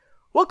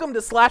Welcome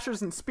to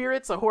Slashers and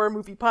Spirits, a horror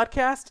movie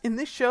podcast. In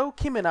this show,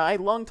 Kim and I,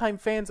 longtime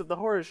fans of the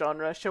horror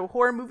genre, show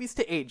horror movies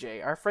to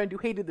AJ, our friend who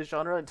hated the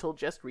genre until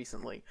just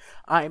recently.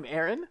 I'm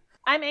Aaron.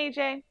 I'm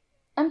AJ.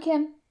 I'm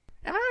Kim.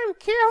 And I'm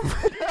Kim.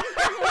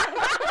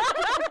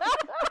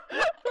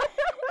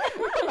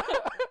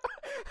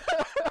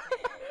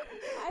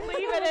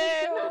 Leave it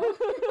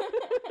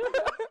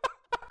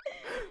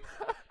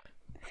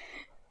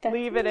in.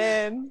 Leave it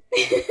in.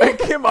 And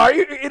Kim, are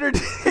you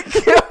introducing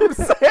Kim?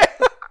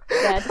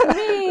 That's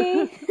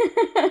me.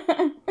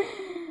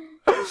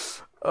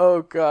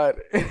 Oh, God.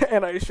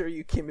 And I assure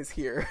you, Kim is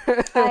here.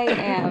 I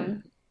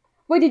am.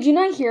 Wait, did you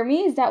not hear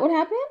me? Is that what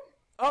happened?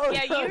 Oh,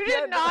 Yeah, you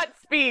did not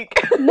speak.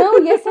 No,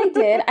 yes, I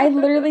did. I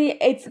literally,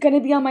 it's going to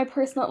be on my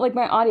personal, like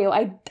my audio.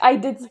 I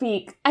did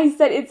speak. I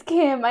said, it's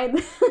Kim. I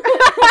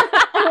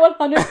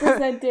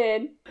 100%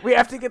 did. We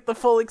have to get the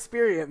full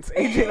experience.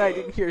 AJ and I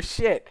didn't hear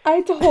shit.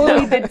 I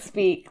totally did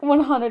speak.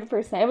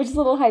 100%. It was just a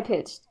little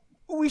high-pitched.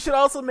 We should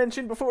also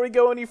mention, before we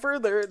go any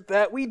further,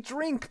 that we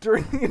drink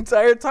during the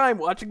entire time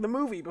watching the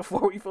movie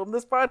before we film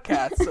this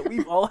podcast. So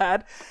we've all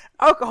had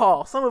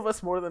alcohol, some of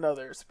us more than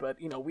others, but,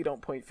 we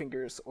don't point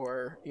fingers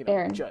or,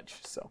 Aaron. judge,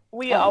 so.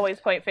 We always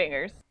point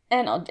fingers.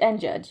 And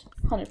judge.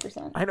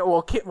 100%. I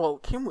know,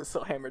 Kim was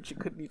so hammered she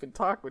couldn't even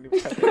talk when he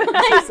was having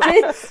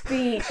I did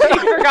speak. She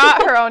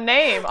forgot her own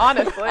name,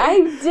 honestly. I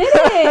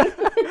did.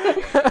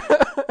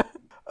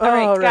 All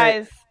right,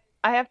 guys.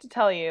 I have to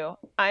tell you,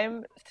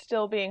 I'm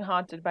still being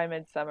haunted by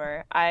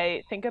Midsummer.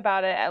 I think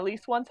about it at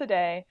least once a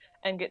day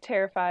and get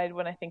terrified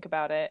when I think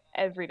about it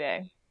every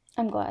day.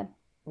 I'm glad.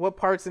 What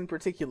parts in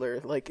particular?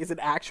 Like, is it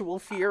actual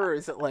fear or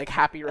is it, like,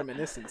 happy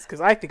reminiscence?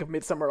 Because I think of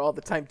Midsummer all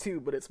the time,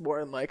 too, but it's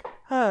more in, like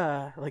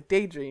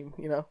daydream,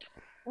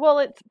 Well,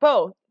 it's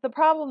both. The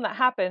problem that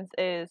happens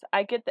is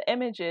I get the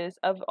images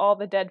of all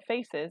the dead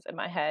faces in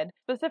my head,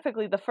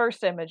 specifically the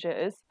first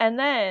images, and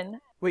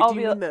then... Wait, do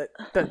you mean the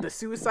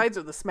suicides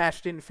or the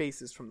smashed-in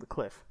faces from the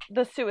cliff?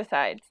 The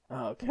suicides.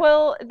 Oh, okay.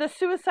 Well, the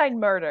suicide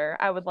murder,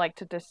 I would like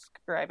to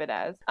describe it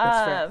as.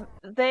 That's fair.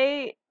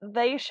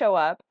 They show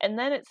up, and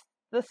then it's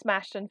the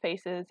smashed-in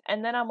faces,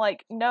 and then I'm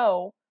like,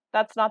 no,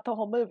 that's not the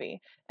whole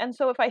movie. And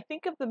so if I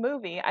think of the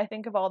movie, I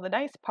think of all the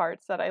nice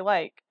parts that I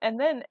like. And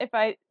then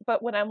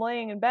but when I'm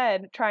laying in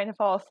bed trying to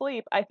fall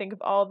asleep, I think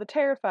of all the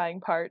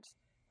terrifying parts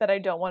that I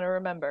don't want to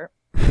remember.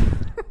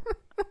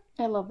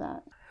 I love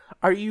that.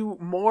 Are you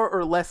more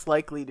or less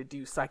likely to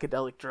do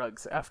psychedelic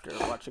drugs after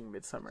watching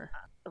Midsummer?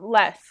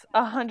 Less.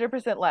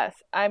 100% less.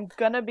 I'm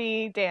gonna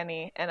be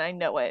Danny, and I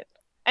know it.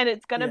 And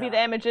it's gonna be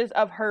the images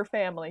of her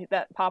family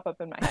that pop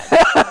up in my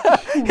head.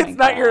 It's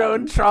not your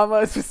own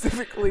trauma,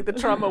 specifically the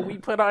trauma we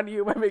put on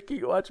you by making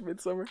you watch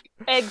Midsummer.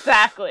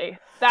 Exactly.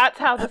 That's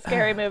how the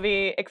scary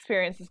movie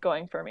experience is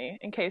going for me,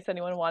 in case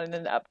anyone wanted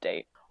an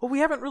update. Well, we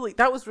haven't really...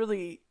 That was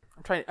really...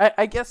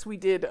 I guess we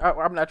did...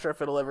 I'm not sure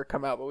if it'll ever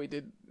come out, but we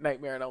did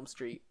Nightmare on Elm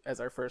Street as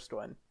our first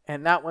one.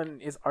 And that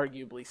one is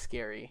arguably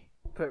scary.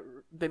 But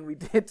then we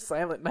did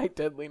Silent Night,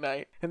 Deadly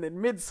Night, and then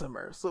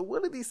Midsummer. So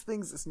one of these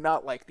things is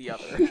not like the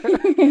other.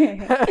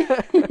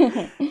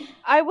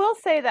 I will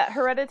say that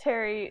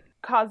Hereditary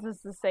causes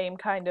the same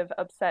kind of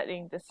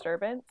upsetting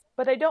disturbance,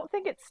 but I don't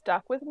think it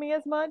stuck with me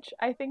as much.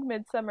 I think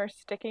Midsummer's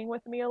sticking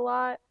with me a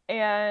lot,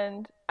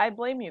 and I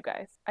blame you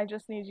guys. I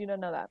just need you to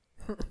know that.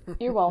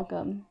 You're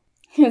welcome.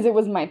 Because it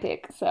was my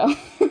pick, so...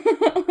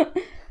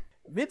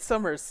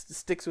 Midsummer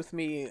sticks with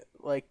me,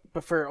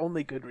 but for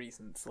only good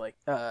reasons.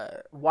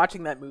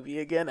 Watching that movie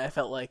again, I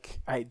felt like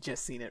I'd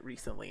just seen it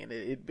recently, and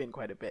it'd been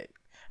quite a bit.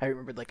 I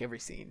remembered, every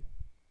scene.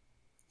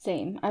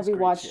 Same. I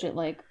rewatched it,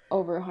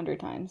 over 100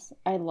 times.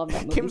 I love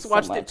that movie Kim's so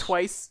watched much. it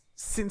twice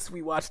since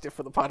we watched it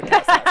for the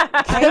podcast.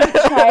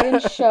 I tried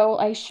and show,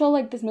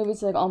 this movie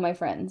to, all my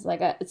friends.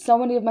 So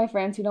many of my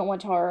friends who don't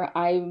watch horror,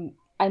 I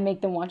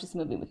make them watch this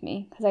movie with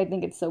me, because I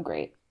think it's so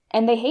great.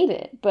 And they hate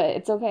it, but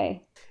it's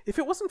okay. If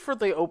it wasn't for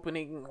the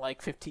opening,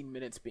 15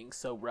 minutes being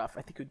so rough,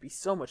 I think it would be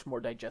so much more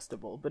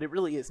digestible. But it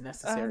really is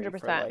necessary 100%.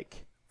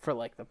 for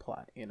the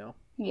plot,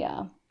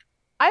 Yeah.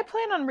 I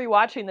plan on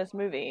rewatching this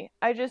movie.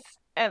 I just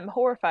am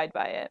horrified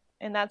by it,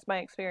 and that's my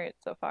experience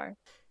so far.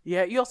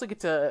 Yeah, you also get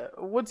to,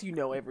 once you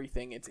know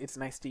everything, it's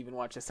nice to even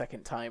watch a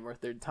second time or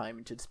third time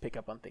and to just pick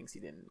up on things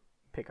you didn't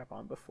pick up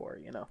on before,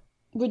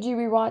 Would you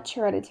rewatch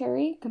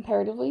Hereditary,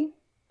 comparatively?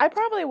 I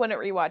probably wouldn't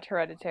rewatch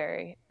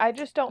Hereditary. I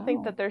just don't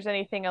think that there's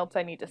anything else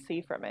I need to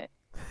see from it.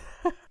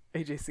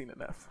 AJ's seen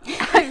enough.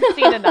 I've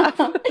seen enough.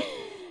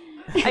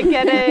 I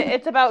get it.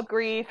 It's about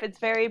grief. It's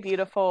very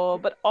beautiful,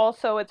 but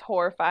also it's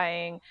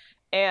horrifying.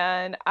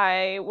 And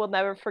I will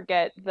never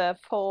forget the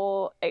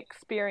full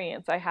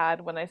experience I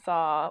had when I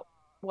saw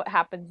what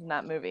happens in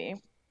that movie.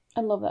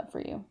 I love that for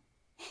you.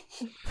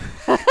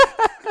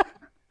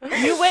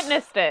 You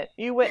witnessed it.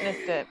 You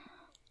witnessed it.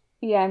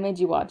 Yeah, I made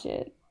you watch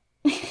it.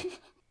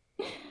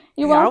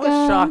 You're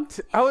welcome.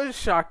 I was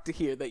shocked to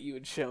hear that you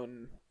had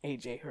shown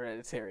AJ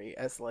Hereditary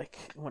as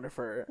one of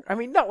her,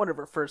 not one of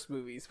her first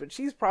movies, but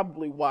she's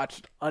probably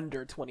watched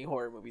under 20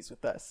 horror movies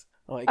with us.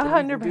 Like, and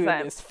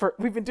 100%.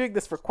 we've been doing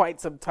this for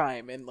quite some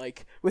time, and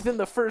like within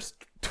the first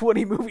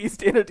 20 movies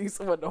to introduce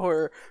someone to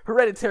horror,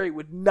 Hereditary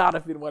would not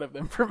have been one of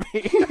them for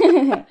me.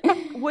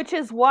 Which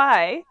is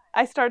why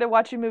I started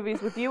watching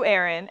movies with you,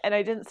 Aaron, and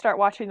I didn't start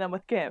watching them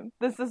with Kim.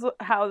 This is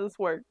how this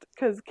worked,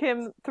 because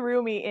Kim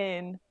threw me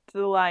in to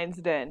the Lion's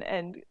Den,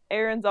 and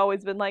Aaron's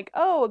always been like,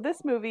 "Oh,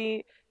 this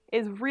movie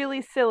is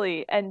really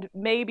silly and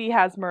maybe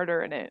has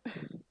murder in it."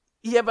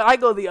 Yeah, but I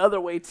go the other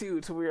way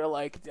too, to where you're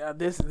like,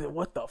 this is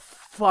what the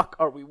fuck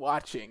are we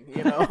watching?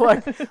 You know,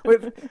 like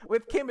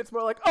with Kim, it's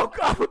more like, oh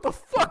god, what the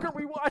fuck are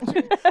we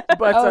watching?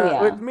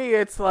 But with me,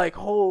 it's like,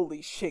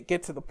 holy shit,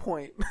 get to the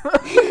point.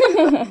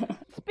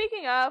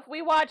 Speaking of,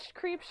 we watched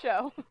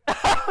Creepshow.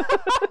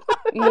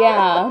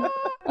 Yeah,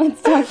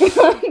 let's talk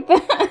about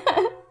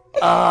that.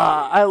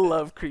 I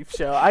love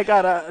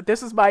Creepshow.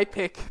 This is my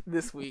pick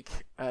this week,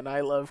 and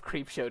I love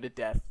Creepshow to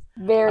death.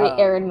 Very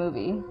Aaron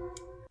movie.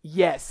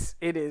 Yes,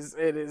 it is.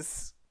 It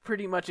is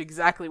pretty much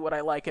exactly what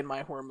I like in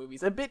my horror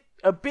movies. A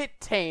bit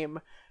tame,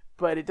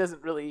 but it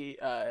doesn't really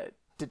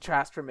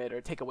detract from it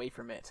or take away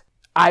from it.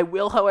 I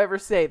will, however,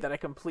 say that I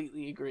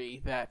completely agree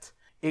that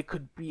it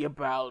could be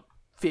about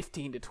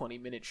 15 to 20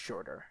 minutes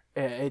shorter.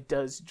 It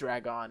does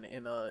drag on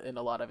in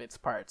a lot of its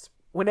parts.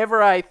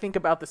 Whenever I think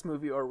about this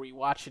movie or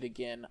rewatch it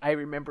again, I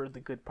remember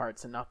the good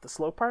parts and not the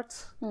slow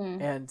parts.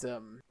 And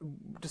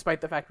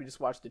despite the fact we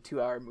just watched a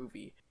 2-hour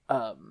movie,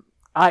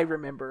 I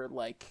remember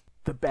like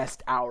the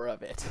best hour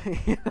of it,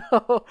 you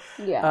know?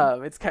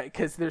 Yeah. It's kind of,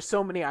 because there's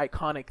so many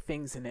iconic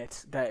things in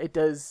it that it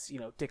does, you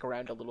know, dick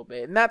around a little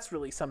bit. And that's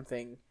really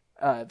something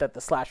that the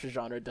slasher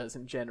genre does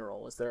in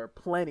general, is there are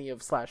plenty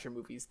of slasher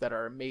movies that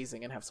are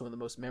amazing and have some of the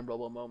most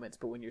memorable moments.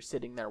 But when you're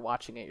sitting there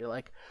watching it, you're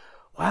like,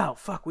 wow,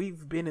 fuck,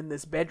 we've been in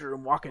this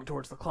bedroom walking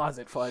towards the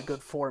closet for a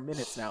good 4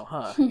 minutes now,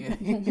 huh?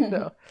 You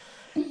know?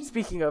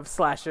 Speaking of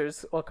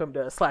slashers, welcome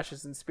to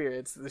Slashers and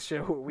Spirits, the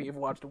show where we have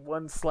watched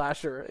one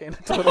slasher in a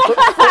total of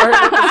 4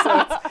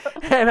 episodes,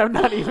 and I'm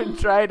not even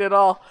tried at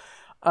all.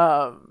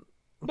 But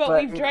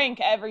we've drank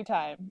every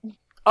time.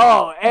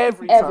 Oh,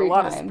 every time. A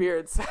lot of time.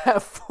 spirits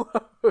have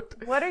flowed.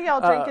 What are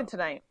y'all drinking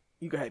tonight?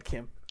 You go ahead,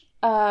 Kim.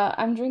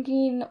 I'm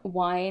drinking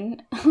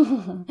wine.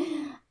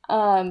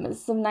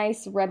 Some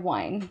nice red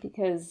wine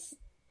because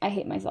I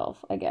hate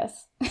myself, I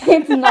guess.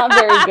 It's not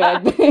very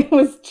good, but it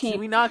was cheap.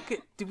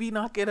 Did we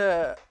not get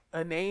a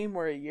name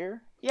or a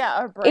year? Yeah,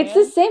 our brand. It's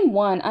the same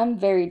one. I'm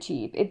very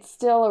cheap. It's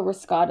still a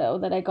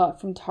Riscato that I got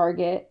from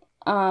Target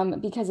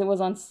because it was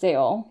on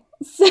sale.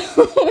 So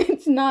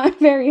it's not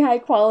very high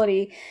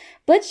quality,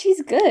 but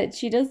she's good.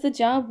 She does the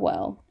job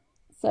well.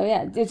 So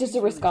yeah, it's just a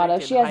Riscato.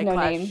 She has no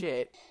name.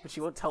 Shit, but she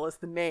won't tell us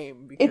the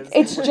name. Because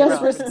it's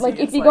just like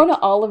if you go to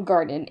Olive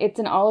Garden, it's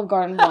an Olive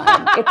Garden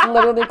wine. It's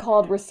literally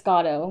called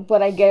Riscato,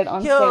 but I get it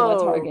on sale at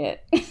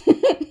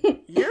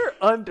Target. You're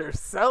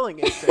underselling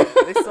it there.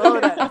 They sell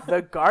it at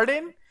the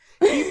Garden.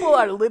 People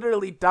are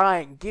literally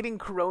dying, getting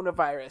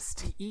coronavirus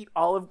to eat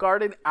Olive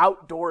Garden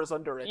outdoors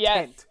under a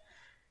tent.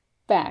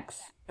 Facts.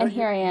 And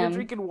here I am. You're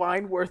drinking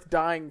wine worth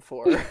dying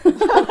for.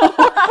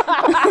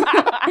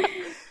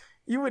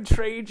 You would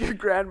trade your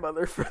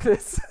grandmother for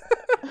this.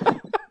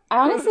 I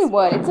honestly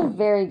would. It's a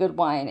very good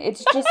wine.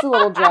 It's just a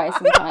little dry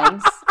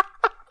sometimes.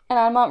 And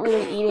I'm not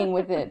really eating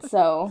with it,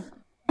 so.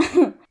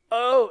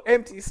 Oh,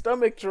 empty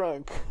stomach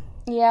drunk.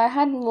 Yeah, I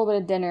had a little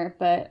bit of dinner,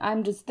 but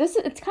I'm just,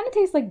 it kind of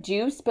tastes like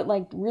juice, but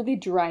like really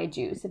dry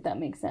juice, if that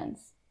makes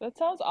sense. That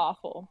sounds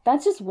awful.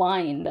 That's just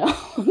wine, though.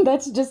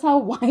 That's just how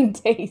wine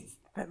tastes.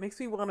 That makes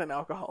me want an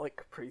alcoholic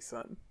Capri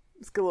Sun.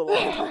 Just get a little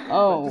off topic,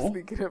 Oh. just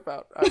thinking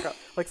about alcohol.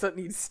 Like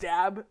something you'd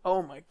stab.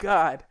 Oh my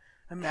god.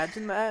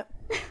 Imagine that.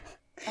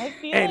 I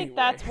feel Anyway. like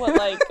that's what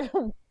like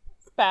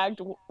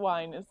bagged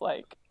wine is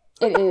like.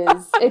 It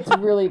is. It's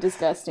really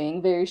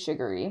disgusting. Very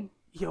sugary.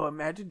 Yo,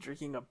 imagine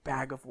drinking a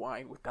bag of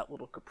wine with that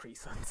little Capri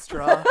Sun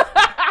straw.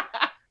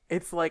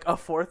 It's like a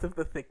fourth of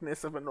the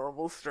thickness of a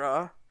normal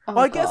straw. Oh,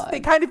 well, I guess God. they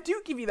kind of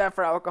do give you that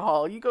for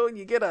alcohol. You go and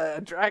you get a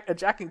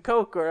Jack and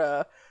Coke or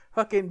a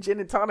fucking gin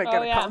and tonic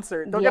at a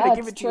concert. They're Yeah, gonna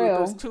give it it's to you with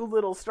true. those 2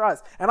 little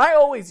straws. And I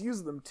always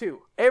use them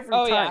too. Every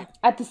time. Yeah.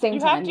 At the same You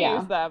time, have to yeah.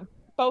 use them.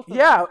 Both of them.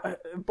 Yeah,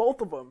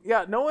 both of them.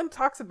 Yeah, no one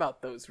talks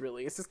about those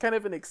really. It's just kind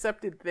of an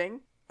accepted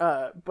thing.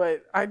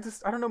 But I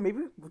don't know,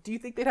 maybe, do you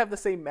think they'd have the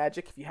same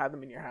magic if you had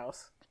them in your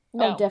house?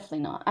 No. Oh, definitely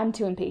not. I'm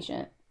too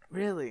impatient.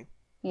 Really?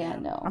 Yeah,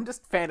 no. I'm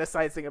just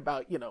fantasizing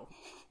about,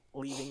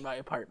 leaving my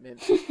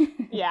apartment.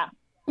 Yeah.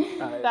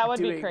 That would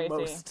be doing crazy.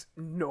 most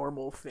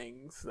normal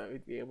things that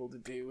we'd be able to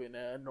do in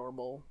a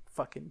normal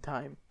fucking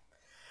time.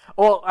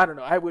 Well, I don't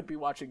know. I would be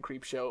watching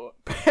Creepshow,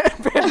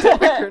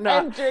 pandemic or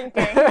not. And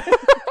drinking.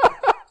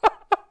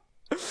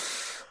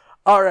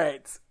 All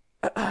right.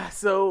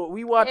 So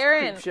we watched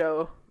Aaron,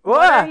 Creepshow.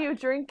 What are you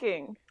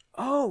drinking?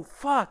 Oh,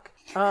 fuck.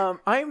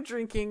 I'm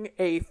drinking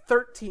a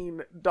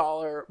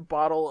 $13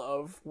 bottle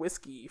of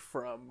whiskey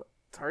from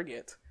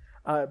Target.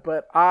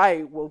 But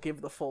I will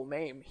give the full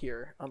name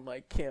here,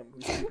 unlike Kim,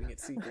 who's keeping it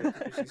secret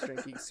because she's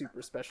drinking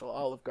super special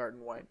Olive Garden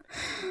wine.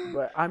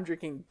 But I'm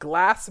drinking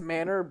Glass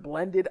Manor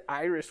Blended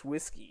Irish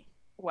Whiskey.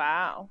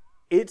 Wow.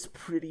 It's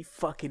pretty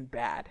fucking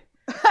bad.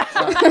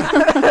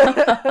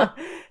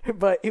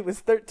 But it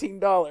was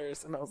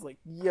 $13, and I was like,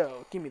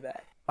 yo, give me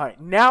that. All right,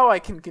 now I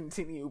can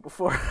continue.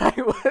 Before I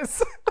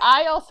was...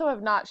 I also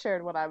have not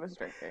shared what I was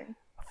drinking.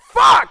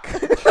 Fuck!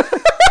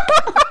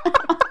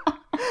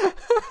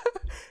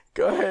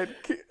 Go ahead.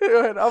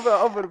 I'm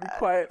going to be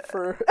quiet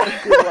for a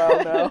good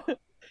while now.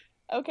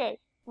 Okay,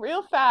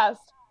 real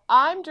fast.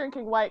 I'm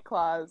drinking White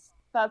Claws.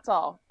 That's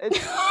all. It's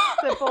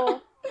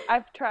simple.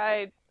 I've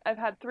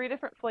had 3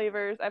 different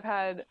flavors. I've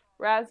had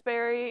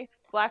raspberry,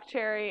 black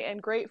cherry,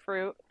 and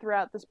grapefruit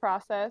throughout this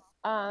process.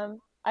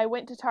 I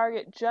went to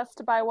Target just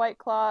to buy White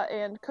Claw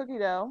and cookie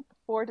dough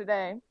for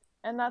today,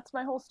 and that's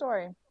my whole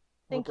story.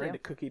 Thank you. What brand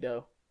of cookie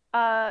dough?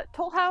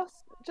 Toll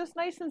House, just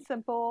nice and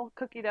simple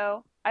cookie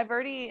dough. I've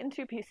already eaten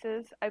 2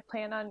 pieces. I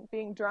plan on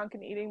being drunk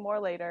and eating more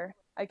later.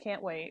 I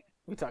can't wait.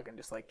 We talking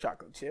just like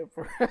chocolate chip?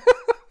 Or...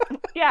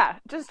 Yeah,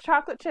 just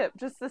chocolate chip.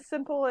 Just the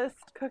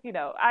simplest cookie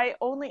dough. I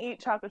only eat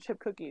chocolate chip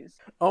cookies.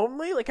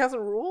 Only? Like, as a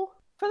rule?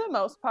 For the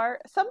most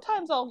part.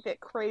 Sometimes I'll get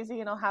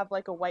crazy and I'll have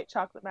like a white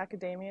chocolate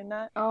macadamia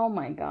nut. Oh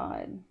my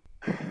god.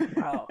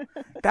 Wow.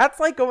 That's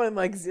like going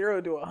like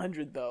 0 to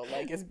 100 though.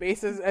 Like as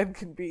base as it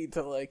can be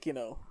to like,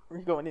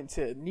 we're going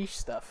into niche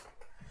stuff.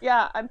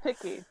 Yeah, I'm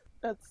picky.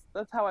 That's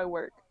how I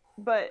work.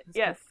 But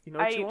yes,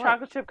 I eat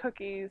chocolate chip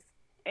cookies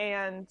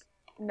and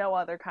no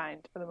other kind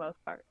for the most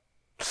part.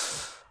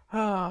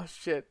 Oh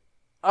shit.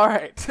 All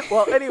right.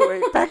 Well,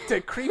 anyway, back to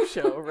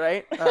Creepshow,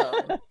 right?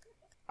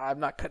 I'm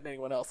not cutting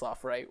anyone else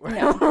off, right?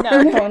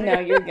 No,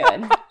 you're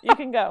good. You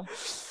can go.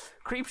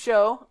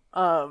 Creepshow,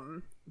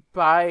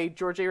 by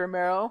George A.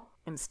 Romero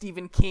and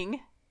Stephen King.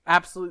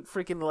 Absolute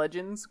freaking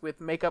legends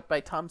with makeup by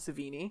Tom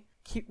Savini.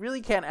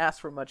 Really can't ask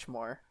for much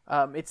more.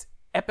 It's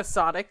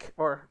episodic,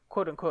 or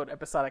quote-unquote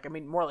episodic. I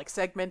mean, more like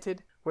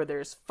segmented, where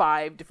there's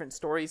 5 different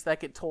stories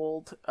that get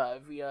told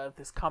via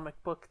this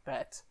comic book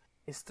that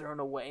is thrown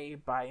away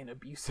by an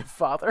abusive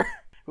father,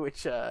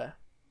 which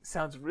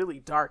sounds really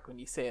dark when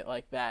you say it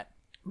like that.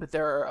 But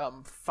there are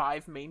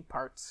 5 main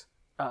parts,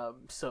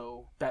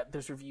 so that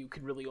this review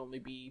could really only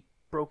be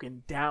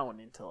broken down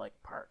into like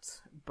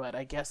parts. But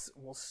I guess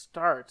we'll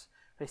start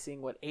by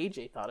seeing what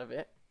AJ thought of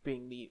it,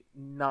 being the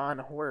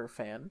non-horror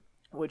fan,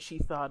 what she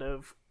thought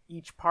of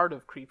each part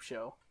of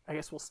Creepshow. I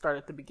guess we'll start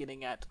at the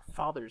beginning at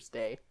Father's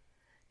Day.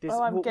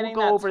 We'll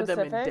go over them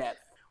in depth.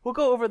 We'll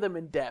go over them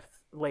in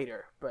depth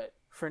later, but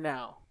for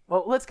now,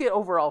 well, let's get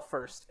overall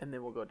first, and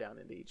then we'll go down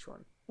into each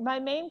one. My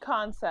main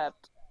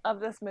concept of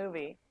this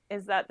movie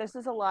is that this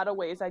is a lot of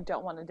ways I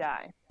don't want to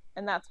die,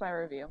 and that's my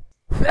review.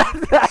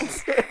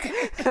 That's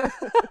it.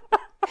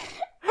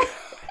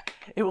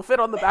 It will fit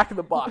on the back of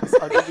the box.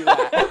 I'll give you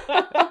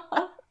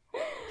that.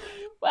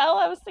 Well,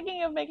 I was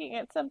thinking of making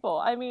it simple.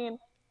 I mean,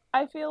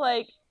 I feel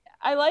like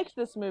I liked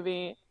this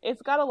movie.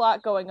 It's got a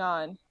lot going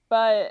on,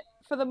 but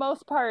for the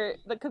most part,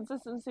 the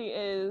consistency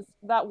is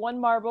that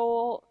one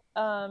marble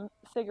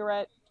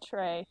cigarette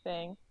tray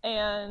thing,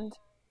 and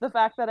the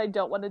fact that I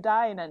don't want to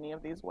die in any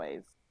of these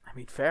ways. I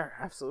mean, fair,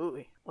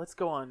 absolutely. Let's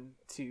go on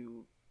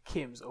to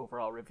Kim's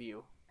overall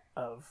review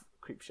of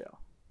Creepshow.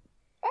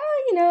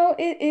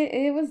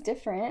 It was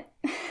different.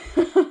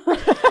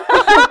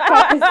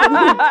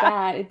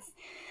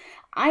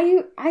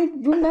 I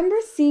remember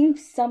seeing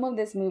some of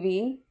this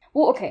movie.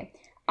 Well, okay.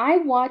 I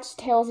watched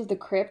Tales of the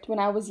Crypt when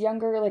I was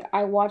younger. Like,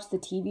 I watched the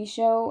TV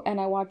show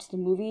and I watched the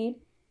movie.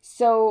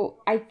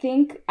 So I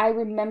think I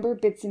remember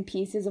bits and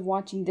pieces of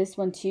watching this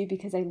one too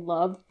because I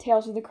loved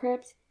Tales of the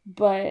Crypt.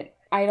 But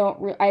I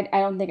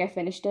don't think I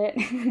finished it.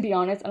 To be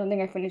honest, I don't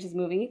think I finished this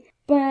movie.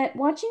 But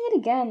watching it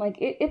again, like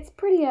it's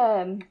pretty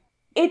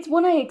it's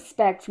what I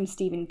expect from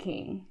Stephen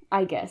King,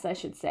 I guess I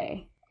should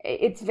say.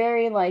 It's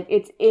very like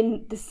it's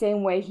in the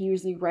same way he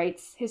usually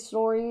writes his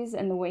stories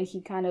and the way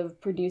he kind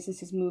of produces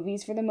his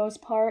movies for the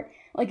most part.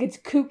 Like it's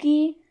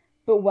kooky,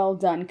 but well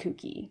done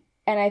kooky.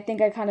 And I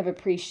think I kind of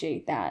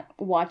appreciate that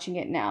watching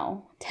it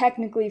now.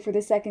 Technically for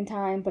the second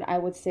time, but I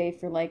would say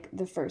for like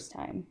the first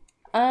time.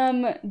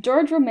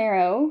 George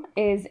Romero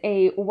is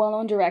a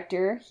well-known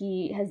director.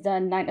 He has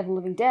done Night of the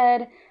Living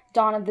Dead,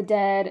 Dawn of the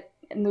Dead,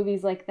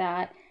 movies like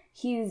that.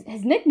 His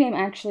nickname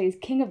actually is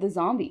King of the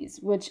Zombies,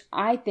 which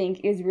I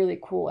think is really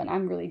cool, and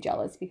I'm really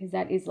jealous because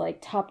that is like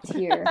top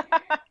tier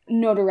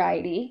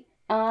notoriety.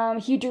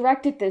 He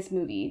directed this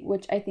movie,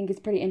 which I think is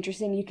pretty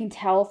interesting. You can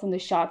tell from the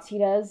shots he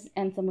does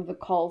and some of the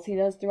calls he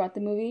does throughout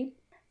the movie.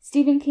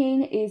 Stephen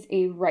King is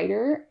a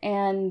writer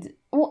and,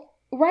 well,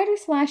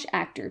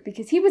 writer/actor,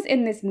 because he was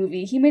in this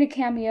movie. He made a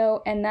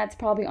cameo, and that's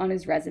probably on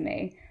his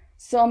resume.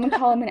 So I'm gonna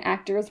call him an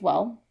actor as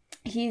well.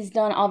 He's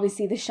done,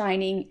 obviously, The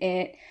Shining,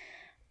 It,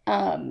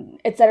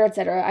 etc.,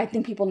 etc. I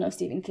think people know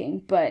Stephen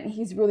King, but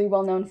he's really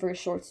well known for his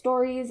short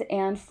stories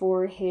and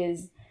for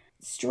his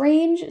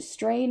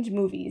strange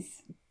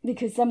movies,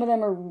 because some of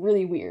them are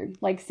really weird,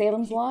 like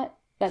Salem's Lot.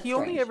 That's he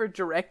strange. only ever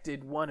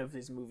directed one of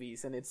his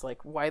movies, and it's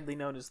like widely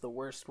known as the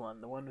worst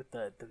one, the one with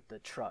the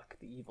truck,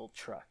 the evil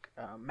truck,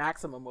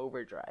 Maximum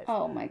Overdrive.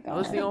 Oh my god! That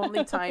was the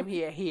only time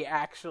he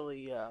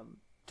actually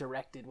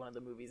directed one of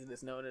the movies and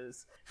is known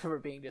as for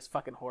being just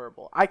fucking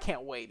horrible. I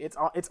can't wait. It's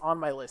on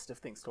my list of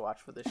things to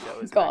watch for this show.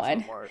 Is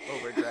God.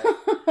 Overdrive.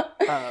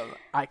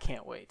 I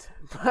can't wait.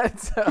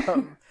 But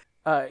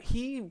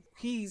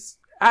he's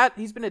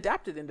been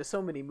adapted into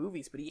so many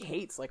movies, but he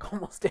hates like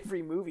almost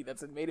every movie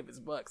that's been made of his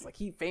books. Like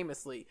he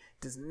famously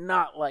does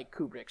not like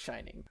Kubrick's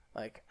Shining,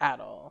 like at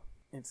all.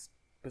 It's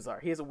bizarre.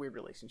 He has a weird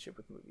relationship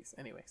with movies.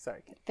 Anyway,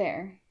 sorry, Kim.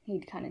 Fair. He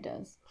kind of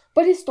does.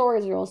 But his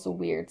stories are also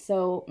weird.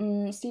 So,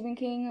 Stephen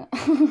King.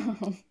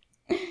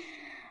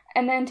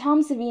 And then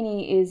Tom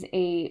Savini is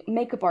a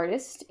makeup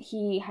artist.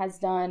 He has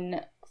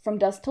done From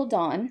Dusk Till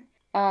Dawn.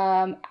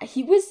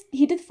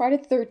 He did Friday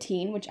the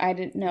 13th, which I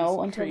didn't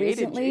know until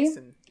recently.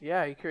 Jason.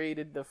 Yeah, he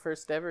created the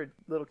first ever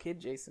little kid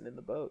Jason in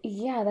the boat.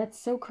 Yeah,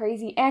 that's so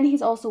crazy. And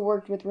he's also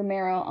worked with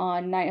Romero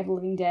on Night of the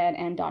Living Dead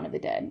and Dawn of the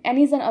Dead. And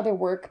he's done other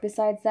work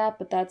besides that,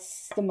 but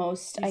that's the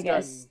most, I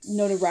guess,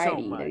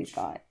 notoriety that he's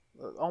got.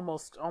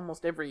 Almost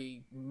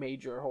every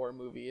major horror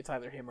movie, it's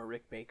either him or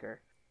Rick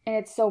Baker. And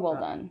it's so well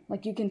done.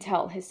 Like, you can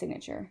tell his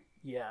signature.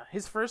 Yeah,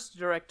 his first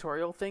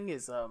directorial thing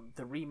is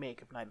the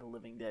remake of Night of the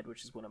Living Dead,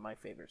 which is one of my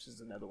favorites. This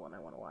is another one I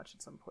want to watch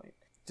at some point.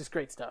 Just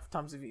great stuff.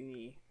 Tom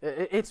Savini.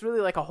 It's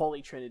really like a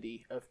holy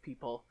trinity of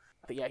people.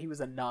 But yeah, he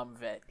was a nom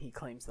vet. He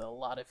claims that a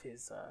lot of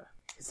his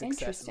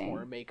success in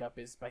horror makeup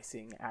is by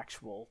seeing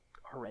actual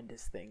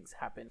horrendous things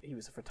happen. He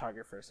was a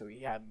photographer, so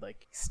he had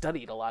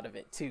studied a lot of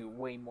it too,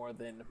 way more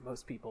than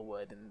most people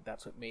would, and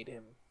that's what made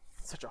him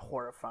such a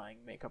horrifying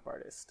makeup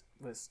artist.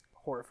 Was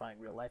horrifying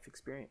real life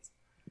experience.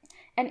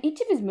 And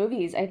each of his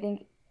movies, I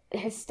think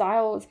his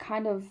style is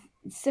kind of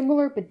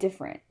similar but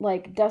different.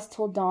 Like Dusk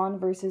Till Dawn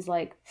versus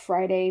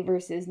Friday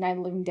versus Night of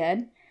the Living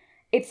Dead.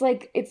 It's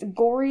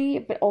gory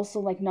but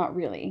also not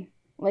really.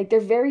 They're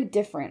very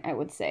different, I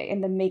would say,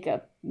 in the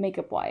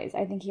makeup wise.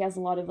 I think he has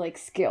a lot of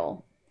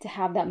skill to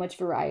have that much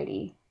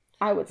variety,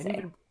 I would say.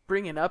 Even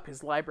bringing up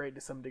his library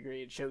to some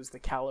degree, it shows the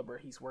caliber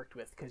he's worked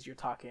with, because you're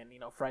talking,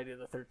 Friday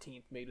the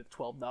 13th made with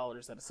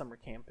 $12 at a summer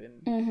camp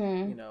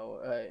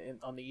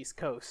on the East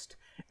Coast,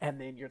 and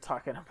then you're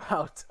talking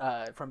about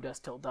From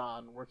Dusk Till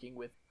Dawn working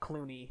with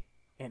Clooney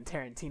and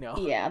Tarantino.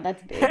 Yeah,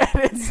 that's big. And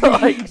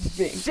it's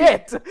big.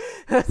 Shit!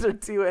 Those are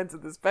two ends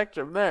of the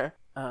spectrum there.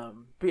 But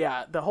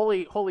yeah, the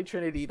holy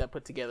trinity that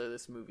put together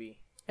this movie.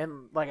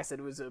 And like I said,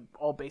 it was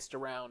all based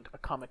around a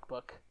comic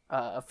book,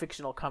 a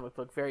fictional comic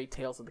book, very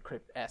Tales of the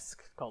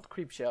Crypt-esque, called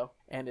Creepshow.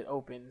 And it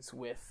opens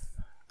with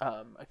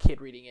a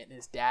kid reading it and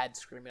his dad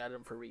screaming at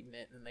him for reading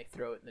it, and they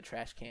throw it in the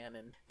trash can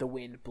and the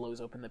wind blows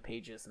open the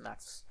pages, and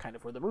that's kind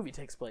of where the movie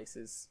takes place,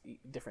 is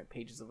different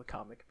pages of the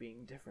comic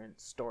being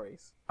different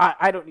stories.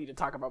 I don't need to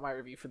talk about my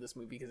review for this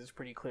movie because it's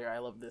pretty clear I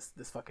love this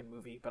fucking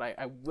movie, but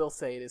I will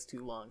say it is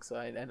too long, so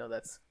I know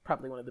that's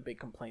probably one of the big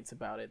complaints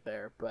about it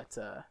there, but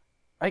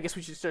I guess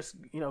we should just,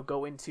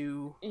 go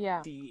into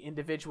the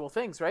individual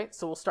things, right?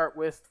 So we'll start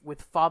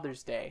with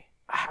Father's Day.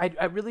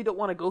 I really don't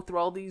want to go through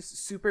all these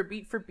super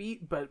beat for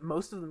beat, but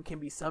most of them can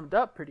be summed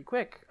up pretty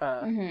quick.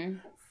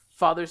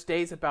 Father's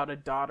Day is about a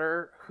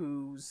daughter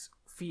whose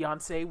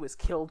fiance was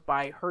killed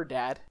by her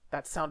dad.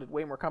 That sounded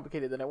way more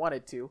complicated than I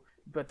wanted to.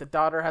 But the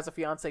daughter has a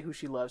fiance who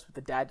she loves, but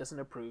the dad doesn't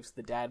approve, so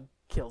the dad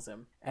kills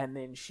him. And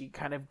then she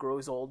kind of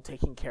grows old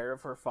taking care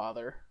of her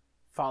father.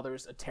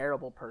 Father's a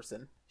terrible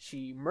person.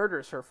 She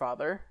murders her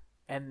father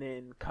and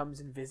then comes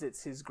and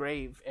visits his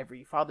grave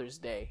every Father's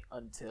Day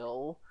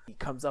until he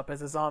comes up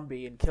as a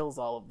zombie and kills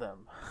all of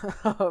them.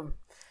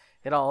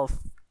 It all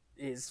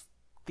is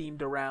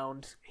themed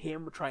around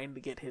him trying to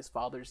get his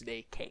Father's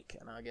Day cake,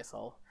 and I guess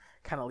I'll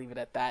kind of leave it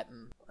at that,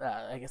 and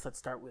I guess let's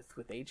start with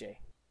AJ.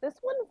 This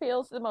one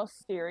feels the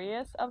most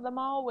serious of them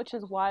all, which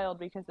is wild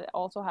because it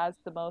also has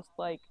the most,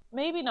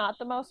 maybe not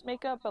the most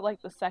makeup,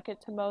 but, the second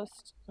to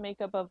most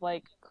makeup of,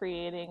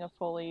 creating a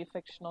fully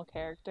fictional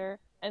character.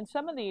 And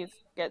some of these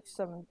get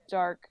some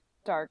dark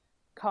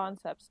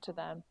concepts to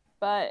them.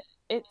 But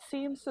it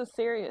seems so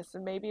serious,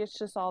 and maybe it's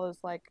just all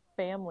this,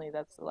 family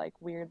that's,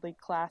 weirdly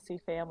classy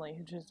family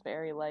who's just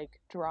very,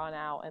 drawn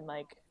out and,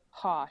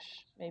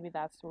 posh. Maybe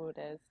that's what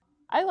it is.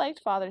 I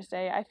liked Father's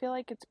Day. I feel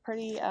like it's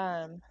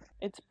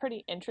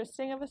pretty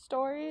interesting of a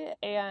story,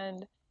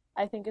 and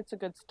I think it's a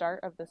good start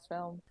of this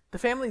film. The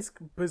family's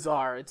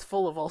bizarre. It's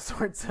full of all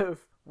sorts of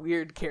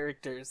weird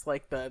characters.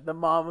 The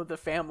mom of the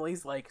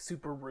family's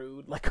super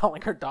rude,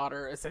 calling her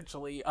daughter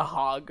essentially a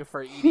hog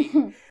for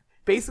eating.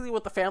 Basically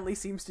what the family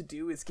seems to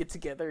do is get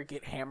together,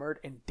 get hammered,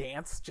 and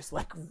dance, just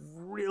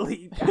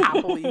really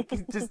happily,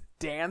 just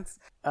dance.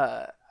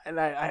 And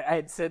I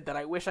had said that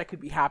I wish I could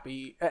be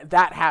happy,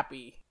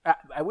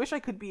 I wish I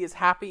could be as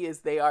happy as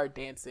they are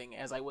dancing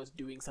as I was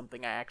doing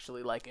something I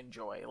actually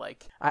enjoy.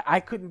 I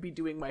couldn't be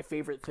doing my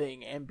favorite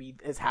thing and be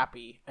as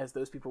happy as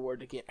those people were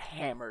to get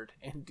hammered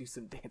and do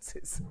some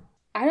dances.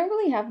 I don't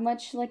really have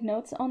much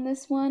notes on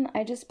this one.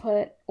 I just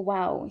put,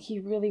 wow, he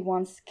really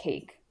wants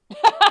cake.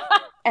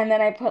 And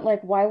then I put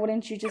why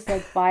wouldn't you just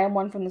buy him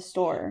one from the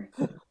store?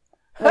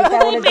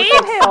 That would have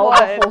just solved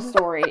the whole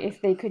story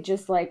if they could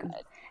just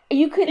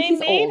you could.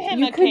 He's old.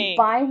 You could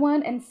buy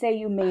one and say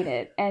you made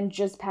it, and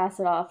just pass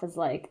it off as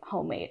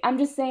homemade. I'm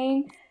just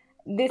saying,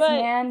 this But-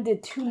 man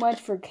did too much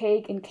for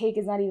cake, and cake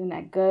is not even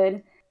that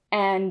good.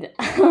 And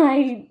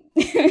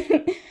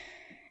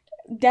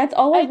that's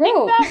all I I think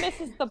wrote. that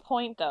misses the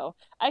point, though.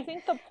 I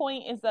think the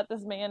point is that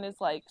this man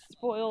is, like,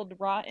 spoiled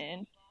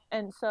rotten,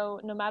 and so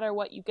no matter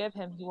what you give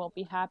him, he won't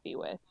be happy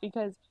with,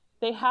 because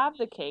they have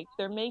the cake,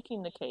 they're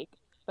making the cake,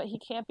 but he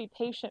can't be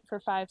patient for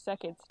 5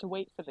 seconds to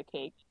wait for the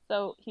cake,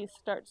 so he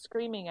starts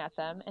screaming at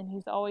them, and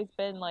he's always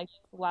been, like,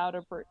 the loud,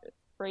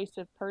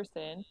 abrasive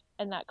person,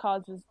 and that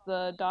causes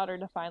the daughter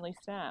to finally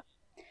snap.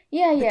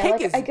 Yeah, The cake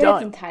like is I get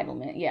done. its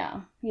entitlement.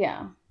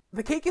 Yeah.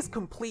 The cake is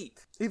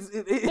complete. The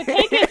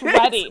cake is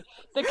ready.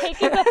 The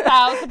cake is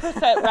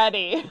 1,000%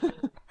 ready.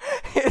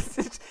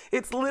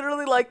 It's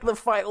literally like the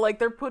fight, like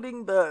they're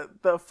putting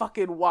the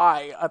fucking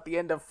Y at the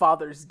end of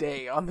Father's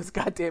Day on this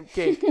goddamn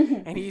cake,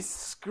 and he's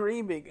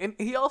screaming, and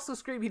he also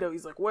screams,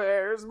 he's like,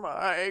 "Where's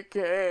my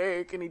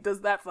cake?" And he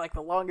does that for like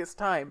the longest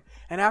time,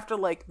 and after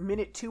like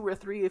minute 2 or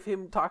 3 of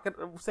him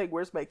saying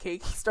 "Where's my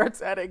cake," he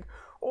starts adding,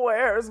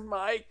 "Where's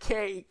my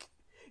cake?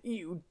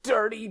 You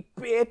dirty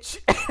bitch."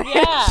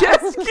 Yeah. It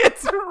just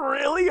gets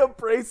really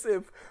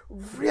abrasive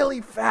really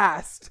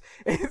fast.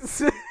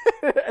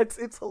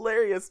 It's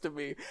hilarious to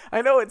me.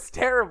 I know it's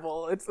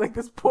terrible. It's like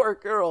this poor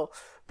girl,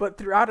 but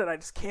throughout it I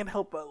just can't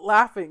help but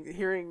laughing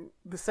hearing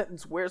the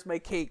sentence "Where's my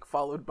cake?"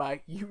 followed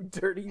by "You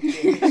dirty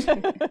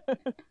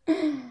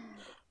bitch."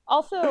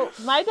 Also,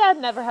 my dad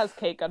never has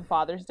cake on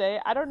Father's Day.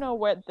 I don't know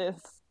what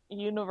this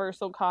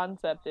universal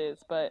concept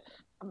is, but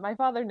my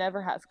father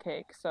never has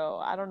cake, so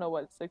I don't know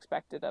what's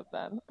expected of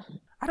them.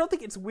 I don't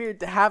think it's weird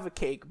to have a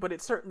cake, but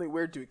it's certainly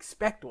weird to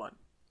expect one.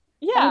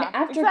 Yeah, I mean,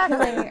 after exactly.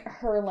 killing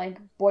her like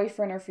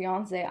boyfriend or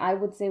fiance, I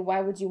would say,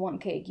 why would you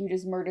want cake? You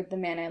just murdered the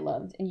man I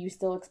loved, and you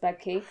still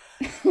expect cake?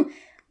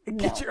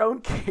 Get your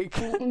own cake.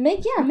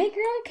 Make your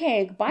own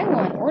cake. Buy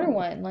one. Order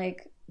one.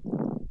 Like,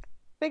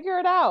 Figure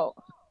it out.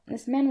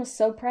 this man was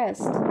so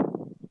pressed.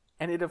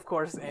 And it, of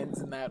course,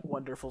 ends in that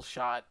wonderful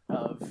shot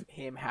of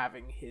him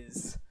having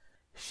his...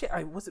 Shit,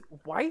 was it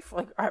wife?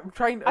 Like, I'm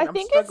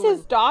think it's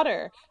his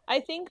daughter.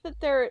 I think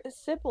that they're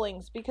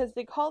siblings because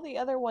they call the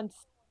other one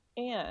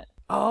aunt.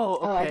 Oh,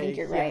 okay. I think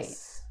you're right.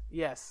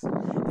 Yes.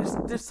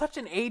 There's such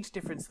an age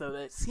difference, though,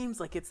 that it seems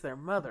like it's their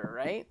mother,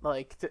 right?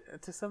 Like,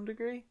 to some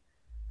degree?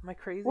 Am I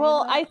crazy?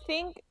 Well, I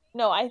think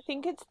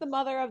it's the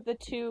mother of the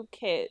two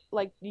kids,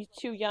 like the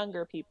two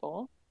younger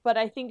people. But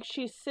I think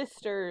she's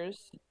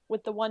sisters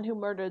with the one who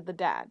murdered the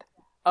dad.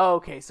 Oh,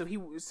 okay. So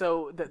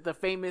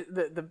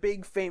the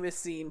big famous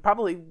scene,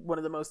 probably one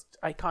of the most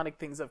iconic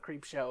things of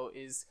Creepshow,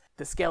 is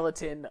the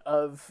skeleton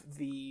of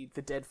the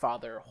dead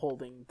father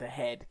holding the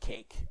head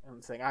cake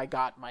and saying, "I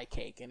got my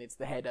cake," and it's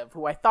the head of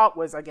who I thought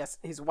was, I guess,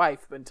 his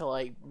wife until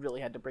I really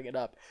had to bring it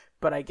up.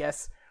 But I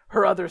guess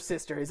her other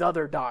sister, his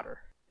other daughter.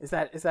 Is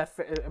that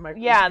am I?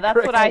 Yeah, that's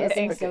correct? what I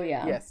think think. so.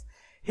 Yeah. Yes,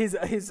 his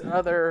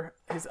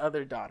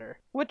other daughter.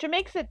 Which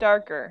makes it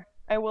darker,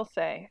 I will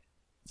say.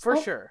 For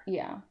sure.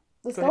 Yeah.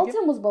 The Go ahead,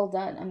 skeleton was well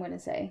done, I'm gonna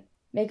say.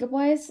 Makeup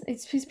wise,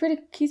 he's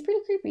pretty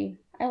creepy.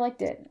 I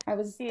liked it.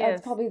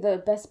 That's probably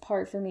the best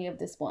part for me of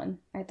this one.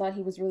 I thought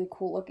he was really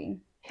cool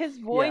looking. His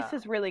voice Yeah.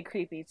 is really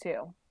creepy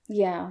too.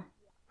 Yeah.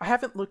 I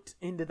haven't looked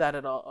into that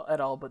at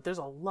all, but there's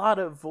a lot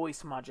of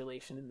voice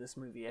modulation in this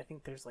movie. I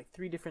think there's like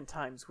 3 different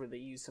times where they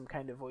use some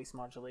kind of voice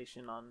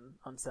modulation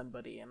on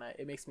somebody, and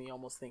it makes me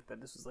almost think that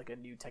this was like a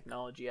new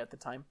technology at the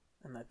time,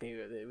 and that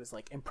it was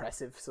like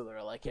impressive, so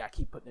they're like, yeah,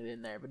 keep putting it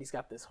in there. But he's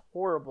got this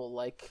horrible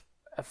like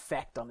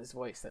effect on his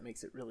voice that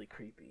makes it really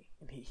creepy,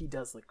 and he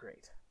does look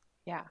great.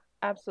 Yeah,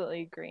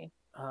 absolutely agree.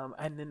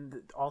 And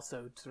then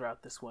also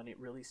throughout this one, it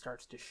really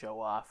starts to show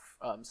off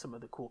some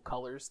of the cool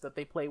colors that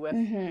they play with.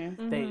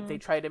 Mm-hmm. They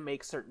try to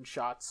make certain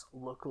shots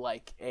look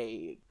like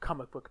a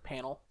comic book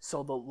panel,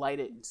 so they'll light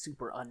it in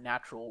super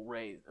unnatural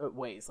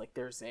ways. Like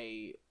there's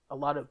a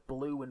lot of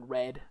blue and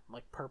red,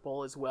 like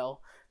purple as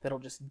well, that'll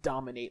just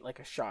dominate like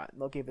a shot, and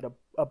they'll give it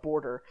a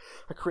border,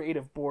 a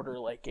creative border,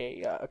 like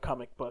a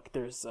comic book.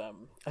 There's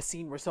a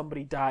scene where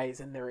somebody dies,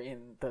 and they're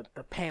in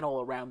the panel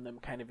around them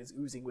kind of is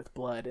oozing with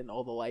blood, and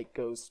all the light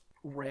goes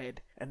red,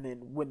 and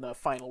then when the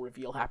final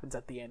reveal happens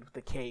at the end with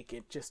the cake,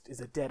 it just is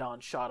a dead-on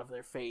shot of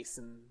their face,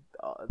 and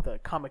the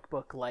comic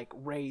book like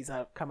rays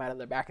come out of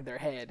the back of their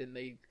head, and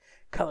they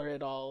color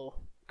it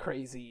all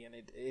crazy, and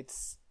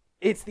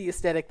it's the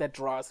aesthetic that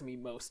draws me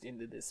most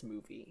into this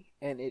movie,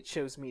 and it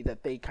shows me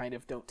that they kind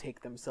of don't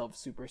take themselves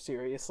super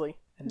seriously,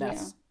 and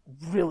that's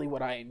really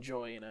what I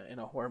enjoy in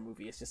a horror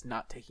movie. It's just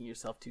not taking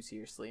yourself too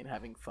seriously and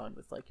having fun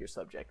with like your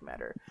subject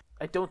matter.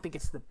 I don't think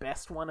it's the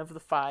best one of the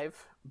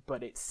 5,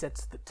 but it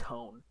sets the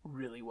tone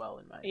really well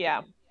in my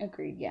opinion.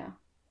 Agreed. Yeah,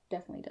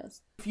 definitely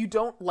does. If you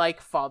don't like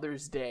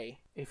Father's Day,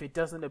 if it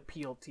doesn't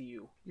appeal to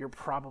you, you're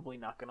probably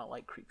not gonna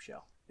like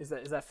Creepshow. Is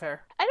that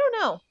fair? I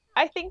don't know.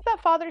 I think that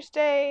Father's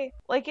Day,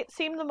 like, it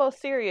seemed the most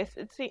serious.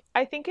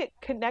 I think it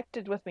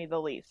connected with me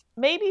the least.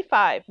 Maybe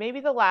 5. Maybe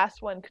the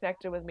last one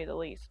connected with me the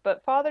least.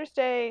 But Father's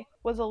Day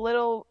was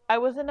I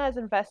wasn't as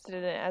invested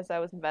in it as I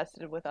was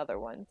invested with other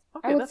ones.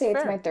 Okay, I would that's say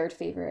fair. it's my 3rd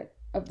favorite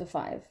of the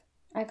 5.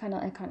 I kind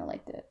of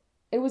liked it.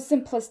 It was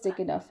simplistic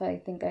enough. I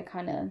think I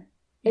kind of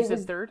You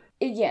said third?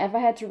 Yeah, if I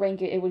had to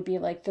rank it, it would be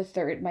like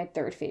my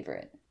third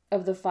favorite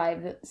of the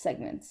 5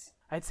 segments.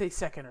 I'd say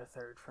second or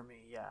third for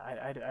me. Yeah,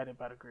 I'd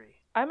about agree.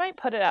 I might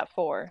put it at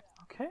 4.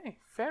 Okay,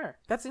 fair.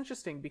 That's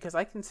interesting because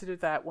I consider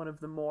that one of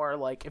the more,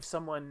 like,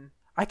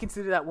 I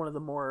consider that one of the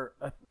more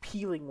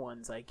appealing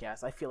ones, I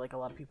guess. I feel like a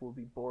lot of people would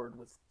be bored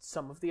with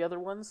some of the other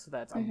ones, so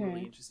I'm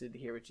really interested to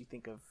hear what you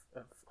think of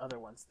other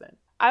ones then.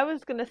 I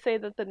was going to say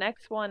that the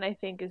next one, I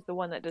think, is the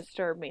one that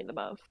disturbed me the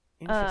most.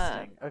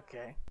 Interesting.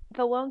 Okay.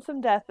 The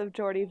Lonesome Death of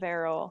Jordy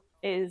Verrill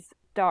is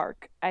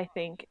dark, I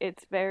think.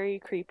 It's very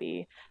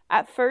creepy.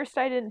 At first,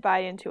 I didn't buy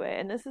into it,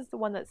 and this is the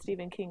one that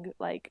Stephen King,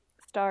 like,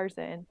 stars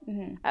in.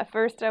 Mm-hmm. At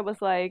first I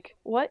was like,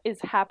 what is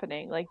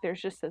happening? Like,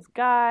 there's just this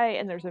guy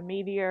and there's a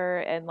meteor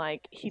and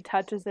like he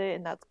touches it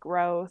and that's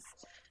gross,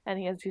 and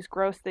he has these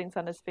gross things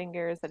on his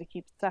fingers that he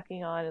keeps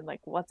sucking on, and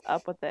like, what's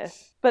up with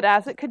this? But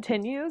as it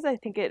continues, I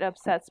think it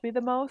upsets me the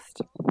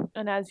most.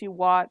 And as you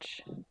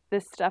watch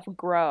this stuff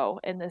grow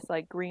and this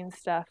like green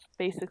stuff,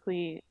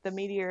 basically the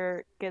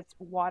meteor gets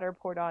water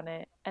poured on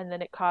it, and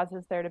then it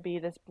causes there to be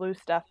this blue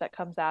stuff that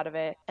comes out of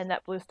it, and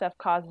that blue stuff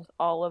causes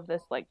all of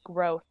this like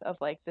growth of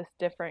like this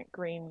different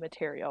green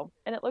material,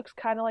 and it looks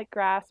kind of like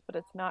grass, but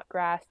it's not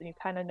grass, and you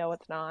kind of know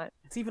it's not.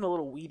 It's even a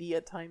little weedy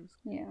at times.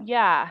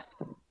 Yeah.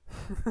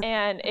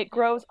 And it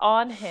grows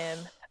on him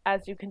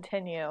as you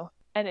continue,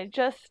 and it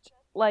just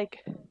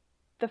like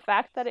the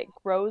fact that it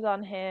grows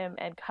on him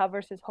and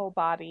covers his whole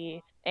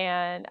body,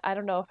 and I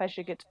don't know if I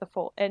should get to the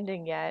full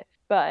ending yet,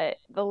 but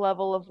the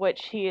level of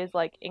which he is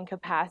like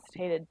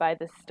incapacitated by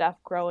this stuff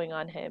growing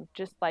on him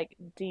just like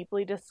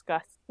deeply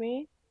disgusts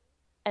me,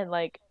 and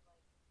like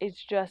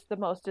it's just the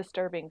most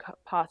disturbing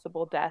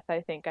possible death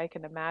I think I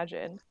can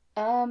imagine.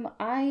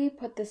 I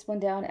put this one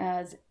down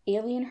as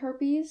alien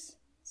herpes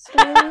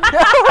story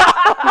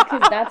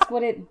because that's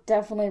what it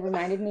definitely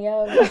reminded me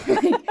of.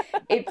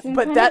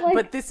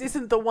 But this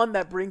isn't the one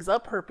that brings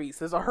up herpes.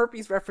 There's a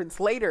herpes reference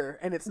later,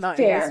 and it's not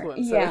fair. in this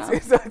one. So yeah,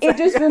 it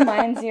just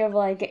reminds you of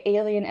like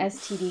alien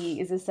STD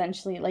is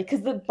essentially like,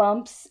 because the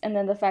bumps and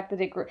then the fact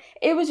that it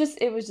was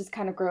just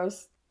kind of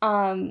gross.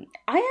 I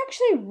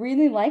actually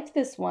really liked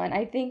this one.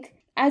 I think,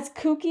 as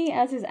kooky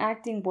as his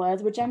acting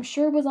was, which I'm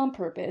sure was on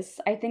purpose,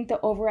 I think the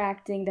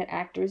overacting that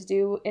actors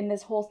do in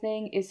this whole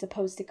thing is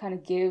supposed to kind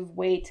of give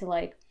way to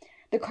like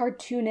the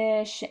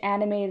cartoonish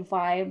animated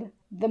vibe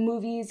the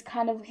movie's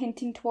kind of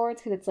hinting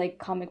towards, because it's like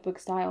comic book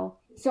style.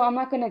 So I'm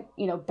not gonna,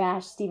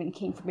 bash Stephen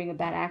King for being a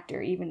bad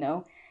actor, even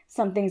though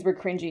some things were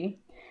cringy.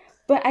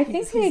 But I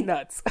think he's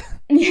nuts.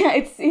 Yeah,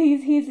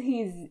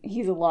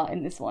 he's a lot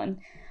in this one.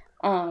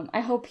 I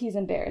hope he's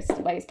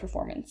embarrassed by his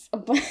performance.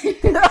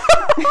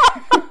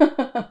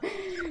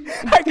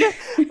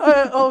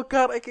 Oh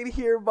god, I can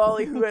hear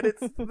Molly, who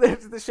edits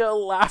the show,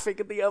 laughing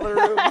in the other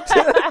room,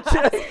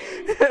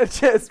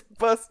 just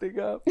busting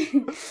up.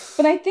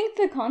 But I think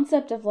the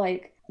concept of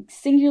like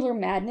singular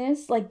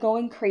madness, like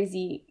going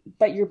crazy,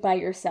 but you're by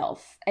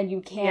yourself and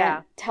you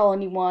can't tell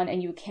anyone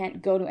and you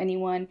can't go to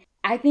anyone,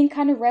 I think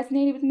kind of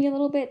resonated with me a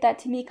little bit. That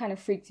to me kind of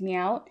freaked me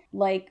out.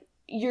 Like,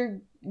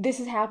 this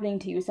is happening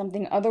to you,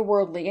 something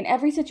otherworldly. In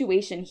every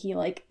situation he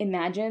like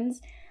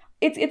imagines,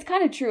 it's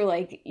kind of true.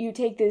 Like, you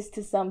take this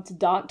to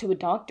a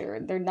doctor,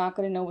 they're not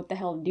going to know what the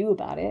hell to do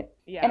about it.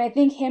 Yeah. And I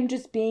think him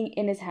just being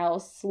in his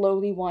house,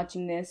 slowly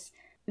watching this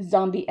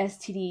zombie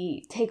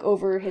STD take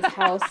over his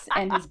house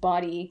and his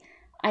body,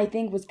 I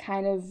think was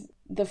kind of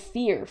the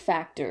fear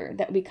factor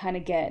that we kind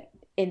of get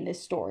in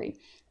this story.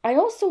 I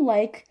also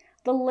like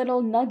the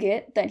little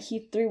nugget that he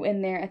threw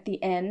in there at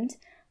the end,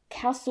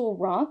 Castle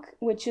Rock,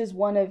 which is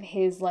one of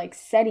his like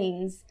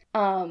settings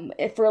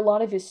for a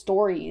lot of his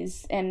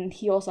stories, and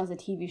he also has a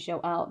TV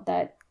show out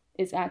that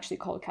is actually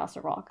called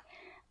Castle Rock.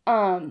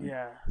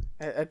 Yeah,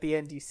 at the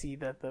end you see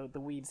that the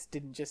weeds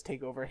didn't just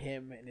take over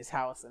him and his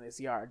house and his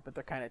yard, but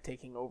they're kind of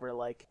taking over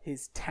like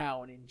his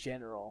town in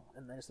general,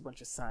 and there's a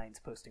bunch of signs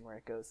posting where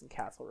it goes, and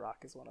Castle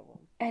Rock is one of them.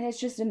 And it's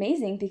just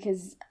amazing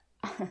because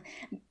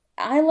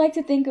I like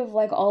to think of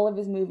like all of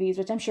his movies,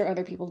 which I'm sure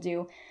other people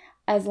do,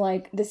 as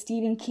like the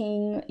Stephen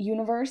King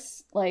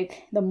universe,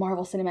 like the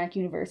Marvel Cinematic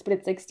Universe, but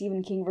it's like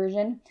Stephen King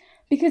version.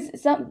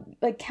 Because some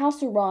like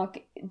Castle Rock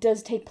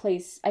does take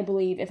place, I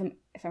believe, if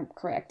I'm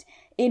correct,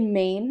 in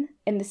Maine,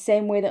 in the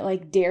same way that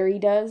like Derry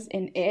does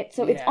in It.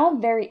 So it's all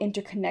very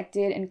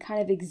interconnected and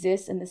kind of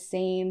exists in the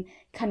same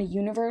kind of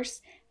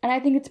universe. And I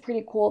think it's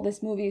pretty cool.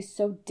 This movie is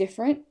so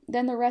different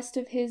than the rest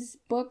of his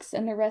books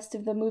and the rest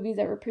of the movies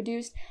that were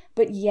produced,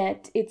 but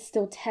yet it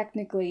still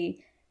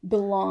technically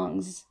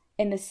belongs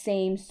in the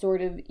same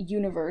sort of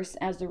universe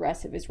as the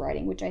rest of his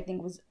writing, which I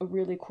think was a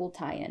really cool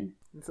tie-in.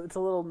 It's a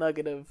little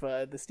nugget of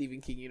the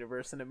Stephen King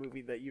universe in a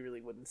movie that you really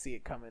wouldn't see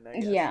it coming, I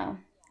guess. Yeah,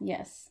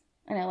 yes.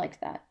 And I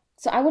liked that.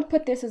 So I would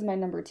put this as my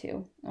number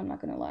 2. I'm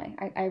not going to lie.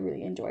 I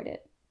really enjoyed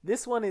it.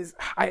 This one is...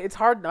 it's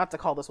hard not to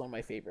call this one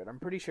my favorite. I'm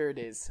pretty sure it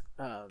is,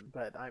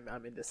 but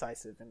I'm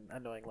indecisive and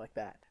annoying like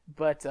that.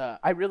 But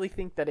I really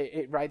think that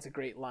it rides a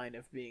great line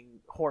of being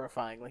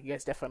horrifying. Like, you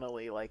guys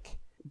definitely, like...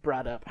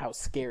 brought up how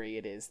scary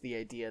it is, the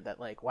idea that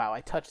like, wow,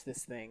 I touched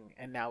this thing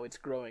and now it's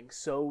growing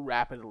so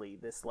rapidly,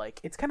 this like,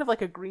 it's kind of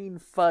like a green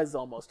fuzz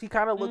almost. He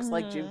kind of looks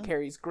like Jim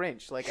Carrey's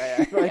Grinch. Like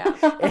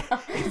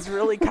it's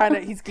really kind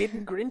of, he's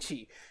getting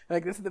grinchy.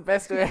 Like, this is the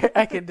best way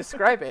I can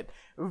describe it.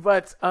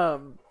 But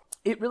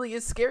it really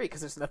is scary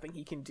because there's nothing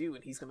he can do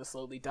and he's going to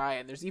slowly die.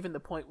 And there's even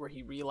the point where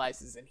he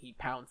realizes and he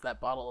pounds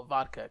that bottle of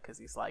vodka because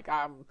he's like,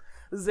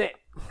 this is it.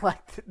 Like,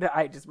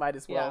 I just might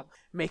as well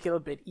make it a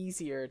bit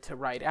easier to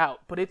ride out.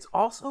 But it's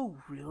also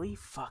really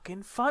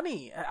fucking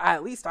funny.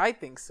 At least I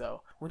think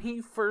so. When he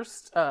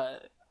first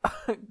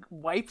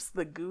wipes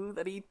the goo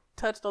that he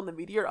touched on the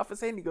Meteor off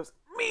his hand, he goes,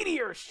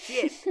 Meteor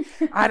Shit!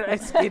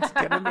 It's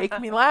gonna make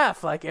me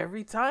laugh, like,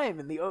 every time,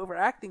 and the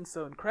overacting's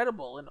so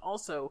incredible. And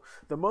also,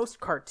 the most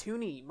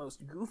cartoony,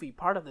 most goofy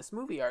part of this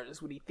movie art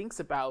is when he thinks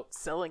about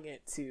selling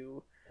it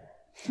to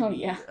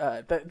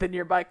the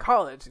nearby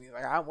college, and he's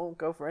like, I won't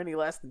go for any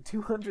less than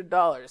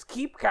 $200.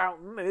 Keep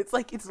counting. And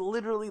it's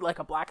literally like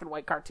a black and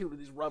white cartoon with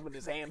he's rubbing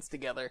his hands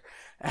together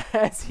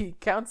as he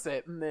counts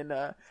it. And then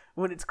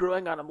when it's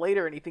growing on him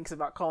later and he thinks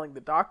about calling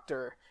the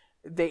doctor,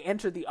 they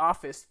enter the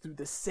office through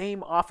the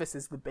same office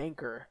as the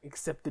banker,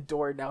 except the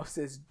door now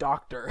says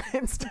doctor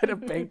instead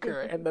of banker,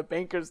 and the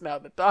banker's now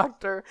the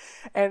doctor.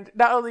 And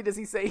not only does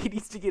he say he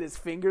needs to get his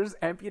fingers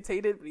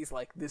amputated, but he's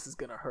like, this is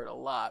gonna hurt a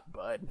lot,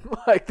 bud.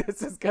 Like,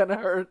 this is gonna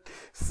hurt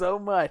so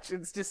much.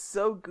 It's just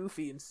so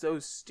goofy and so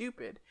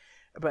stupid.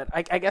 But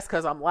I guess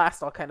because I'm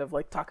last, I'll kind of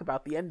like talk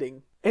about the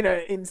ending. In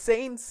an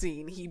insane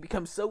scene, he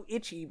becomes so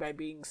itchy by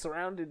being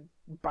surrounded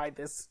by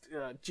this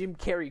Jim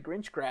Carrey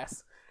Grinch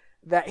grass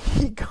that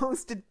he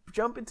goes to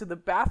jump into the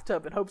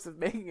bathtub in hopes of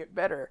making it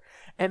better.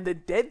 And the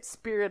dead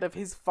spirit of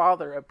his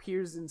father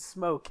appears in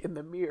smoke in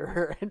the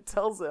mirror and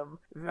tells him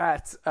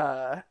that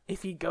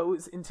if he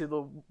goes into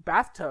the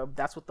bathtub,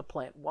 that's what the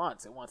plant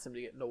wants. It wants him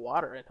to get into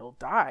water and he'll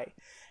die.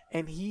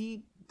 And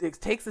he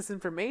takes this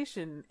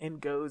information and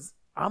goes,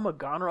 I'm a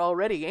goner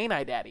already, ain't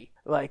I, Daddy?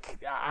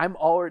 Like, I'm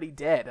already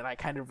dead, and I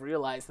kind of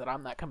realized that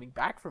I'm not coming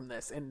back from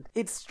this. And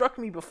it struck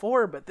me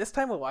before, but this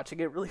time while watching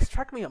it really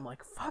struck me. I'm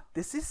like, fuck,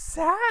 this is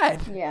sad.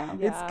 Yeah.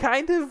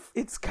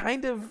 It's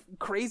kind of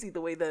crazy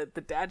the way that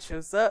the dad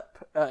shows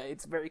up.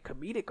 It's very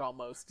comedic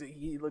almost.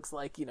 He looks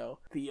like,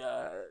 the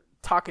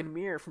talking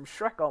mirror from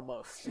Shrek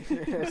almost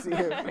as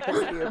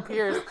he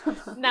appears.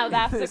 Now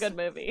that's a good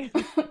movie.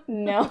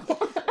 No.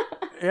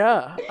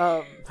 Yeah.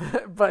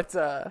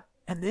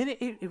 And then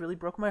it really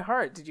broke my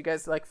heart. Did you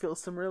guys feel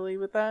similarly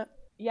with that?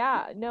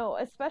 Yeah, no,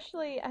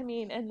 especially,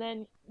 and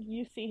then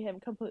you see him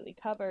completely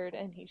covered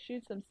and he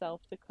shoots himself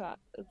to cut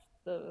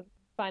the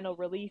final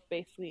relief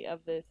basically of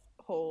this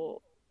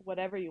whole,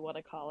 whatever you want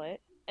to call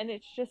it. And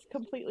it's just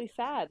completely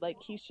sad. Like,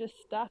 he's just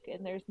stuck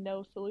and there's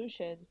no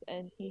solutions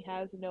and he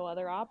has no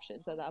other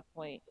options at that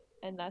point.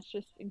 And that's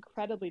just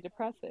incredibly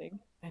depressing.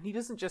 And he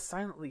doesn't just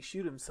silently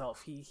shoot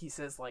himself. He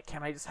says,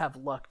 can I just have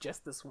luck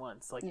just this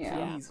once?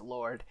 Please,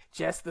 Lord,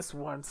 just this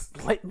once,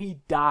 let me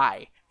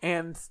die.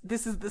 And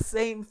this is the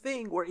same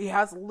thing where he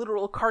has a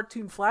literal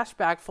cartoon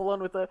flashback full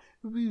on with a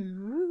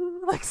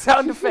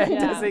sound effect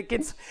as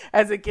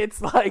it gets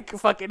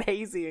fucking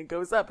hazy and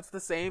goes up. It's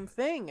the same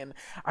thing. And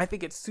I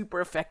think it's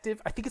super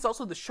effective. I think it's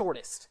also the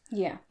shortest.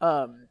 Yeah.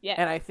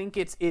 And I think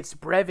its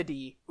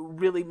brevity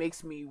really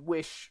makes me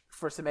wish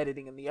for some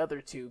editing in the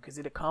other two, because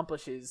it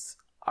accomplishes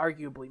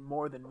arguably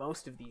more than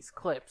most of these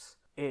clips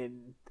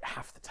in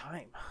half the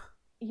time.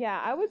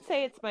 Yeah, I would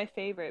say it's my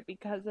favorite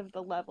because of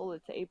the level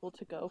it's able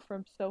to go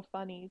from so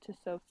funny to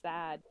so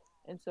sad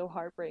and so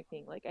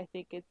heartbreaking. I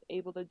think it's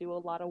able to do a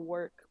lot of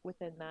work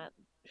within that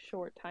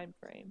short time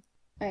frame.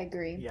 I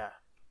agree. Yeah.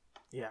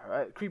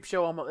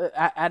 Creepshow almost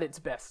at its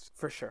best,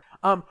 for sure.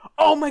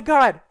 Oh my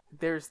god!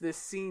 There's this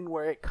scene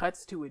where it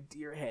cuts to a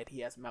deer head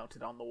he has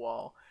mounted on the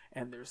wall,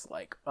 and there's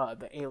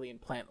the alien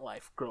plant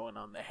life growing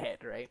on the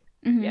head, right?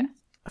 Mm-hmm. Yes.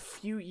 A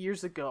few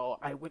years ago,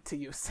 I went to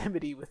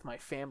Yosemite with my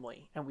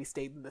family, and we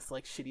stayed in this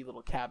shitty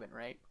little cabin,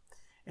 right?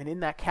 And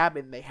in that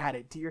cabin, they had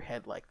a deer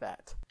head like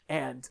that.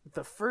 And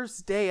the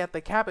first day at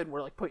the cabin,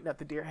 we're pointing at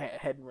the deer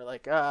head, and we're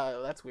like,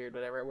 oh, that's weird,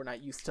 whatever. We're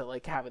not used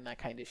to having that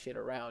kind of shit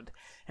around.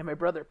 And my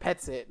brother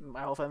pets it, and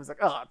my whole family's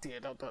like, oh,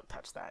 dude, don't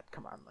touch that.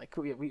 Come on.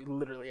 We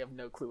literally have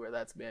no clue where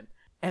that's been.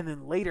 And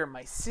then later,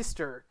 my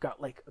sister got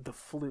the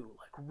flu,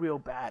 real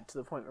bad, to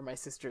the point where my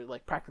sister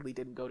practically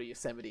didn't go to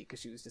Yosemite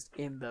because she was just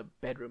in the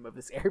bedroom of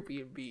this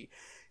Airbnb,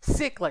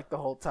 sick the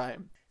whole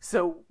time.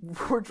 So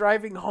we're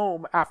driving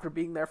home after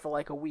being there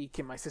for a week,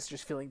 and my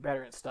sister's feeling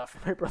better and stuff.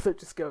 And my brother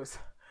just goes,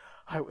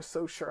 I was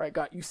so sure I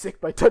got you sick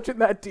by touching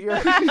that deer.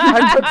 I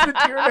touched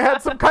the deer and it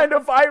had some kind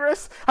of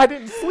virus. I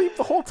didn't sleep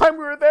the whole time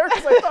we were there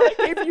because I thought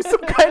I gave you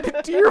some kind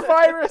of deer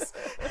virus.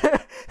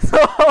 So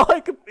all I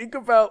could think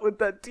about with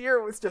that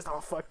deer was just, oh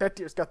fuck, that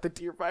deer's got the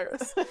deer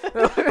virus.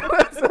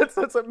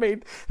 That's what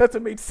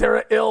made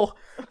Sarah ill.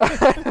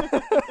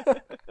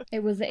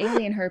 It was the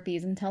alien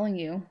herpes, I'm telling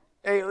you.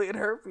 Alien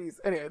herpes.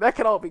 Anyway, that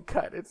can all be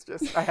cut. It's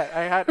just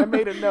I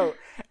made a note.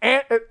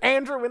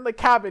 Andrew in the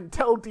cabin,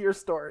 tell deer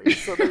stories.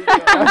 So there you go.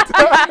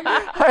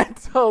 I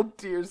tell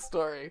deer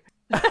story.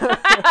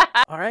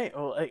 All right.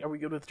 Well, are we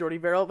good with Jordy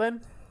Verrill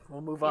then?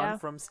 We'll move on Yeah.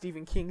 from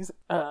Stephen King's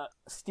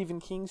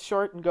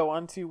short and go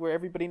on to Where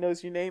Everybody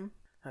Knows Your Name.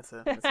 That's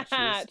a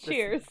cheers.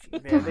 Cheers.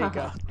 There you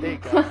go. There you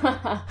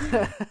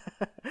go.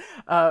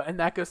 And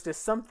that goes to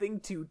Something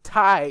to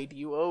Tide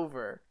You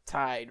Over.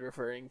 Tide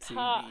referring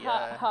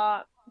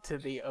to to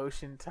the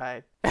ocean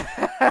tide.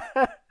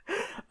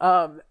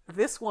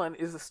 This one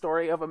is the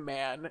story of a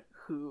man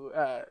who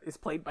is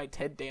played by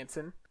Ted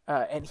Danson,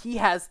 and he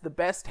has the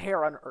best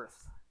hair on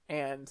Earth.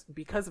 And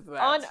because of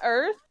that, On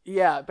Earth?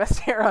 yeah, best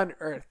hair on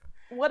Earth.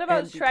 What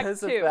about And Shrek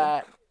because 2? of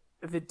that,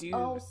 the dude.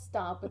 Oh,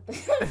 stop with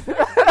this.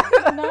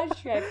 Not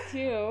Shrek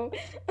 2.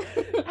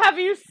 Have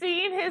you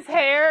seen his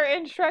hair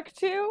in Shrek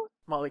 2?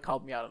 Molly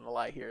called me out on a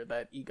lie here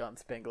that Egon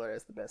Spengler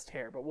has the best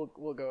hair, but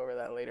we'll go over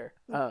that later.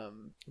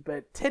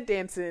 But Ted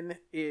Danson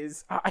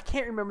is I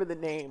can't remember the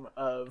name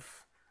of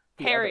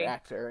the Harry. other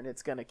actor, and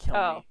it's gonna kill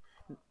Oh.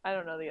 me. I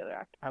don't know the other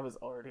actor. I was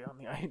already on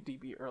the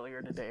IMDb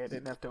earlier today. I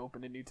didn't have to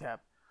open a new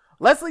tab.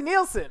 Leslie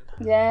Nielsen.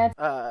 Yeah.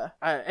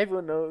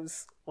 Everyone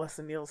knows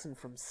Leslie Nielsen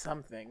from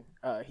something.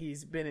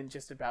 He's been in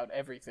just about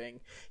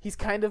everything. He's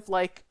kind of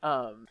like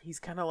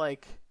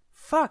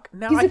fuck.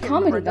 Now He's I a can't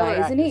comedy remember another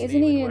guy, isn't he? actor's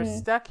Isn't name, he and in- We're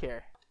stuck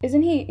here.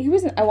 Isn't he? He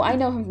wasn't. Oh, I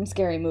know him from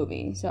Scary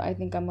Movie, so I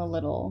think I'm a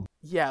little.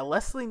 Yeah,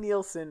 Leslie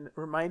Nielsen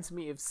reminds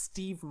me of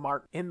Steve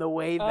Martin in the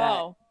way that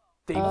Oh.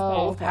 they've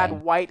Oh, both okay.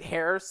 had white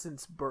hair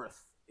since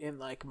birth. In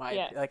like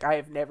Yes. I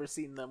have never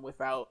seen them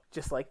without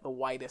just like the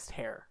whitest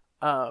hair.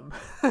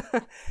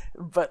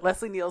 But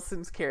Leslie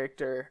Nielsen's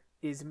character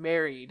is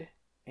married,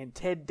 and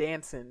Ted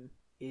Danson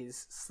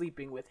is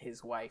sleeping with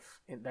his wife,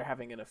 and they're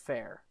having an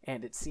affair.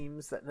 And it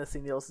seems that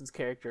Leslie Nielsen's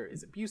character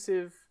is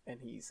abusive,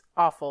 and he's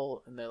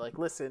awful, and they're like,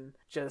 listen,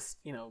 just,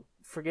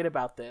 forget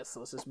about this.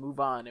 Let's just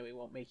move on, and we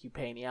won't make you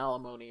pay any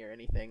alimony or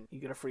anything. You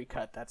get a free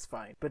cut, that's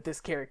fine. But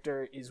this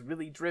character is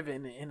really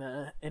driven in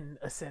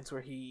a sense where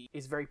he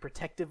is very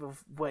protective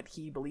of what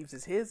he believes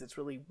is his. It's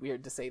really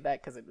weird to say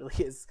that, because it really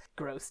is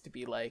gross to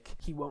be like,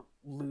 he won't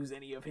lose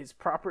any of his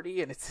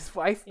property, and it's his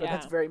wife, but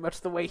that's very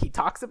much the way he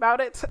talks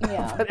about it.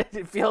 Yeah. But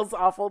it feels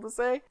awful to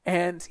say.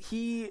 And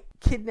he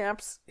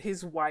kidnaps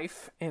his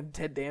wife and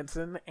Ted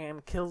Danson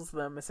and kills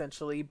them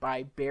essentially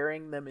by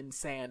burying them in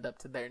sand up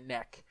to their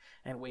neck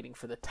and waiting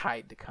for the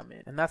tide to come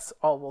in. And that's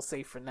all we'll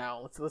say for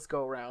now. Let's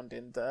go around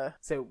and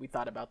say what we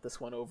thought about this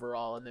one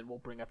overall, and then we'll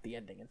bring up the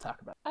ending and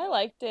talk about it. I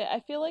liked it. I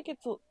feel like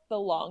it's the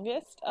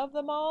longest of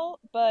them all,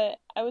 but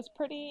I was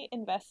pretty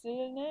invested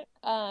in it.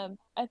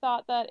 I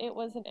thought that it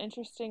was an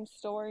interesting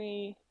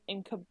story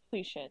in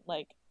completion.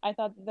 Like, I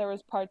thought that there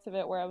was parts of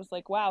it where I was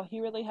like, wow, he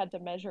really had to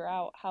measure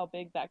out how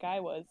big that guy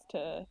was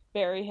to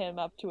bury him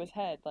up to his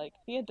head. Like,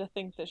 he had to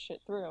think this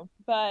shit through.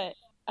 But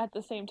at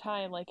the same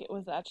time, like, it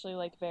was actually,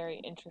 like, very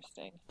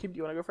interesting. Kim, do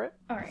you want to go for it?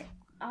 All right.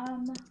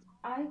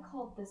 I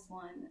called this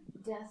one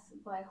Death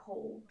by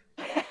Hole.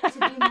 To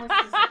be more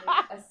specific,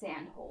 a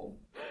sand hole.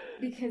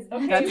 Because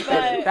Okay, That's but-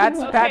 better. That's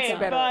okay,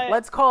 better. but-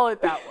 Let's call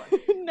it that one.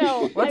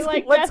 No, Let's- I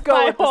like let's Death go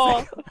by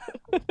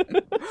with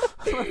the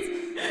Hole.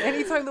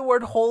 Anytime the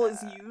word hole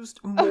is used,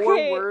 more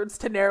Okay. words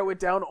to narrow it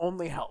down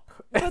only help.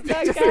 But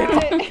that Just-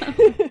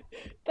 guy,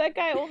 that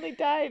guy only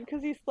died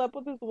because he slept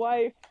with his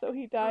wife, so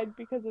he died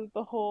because of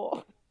the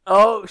hole.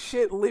 Oh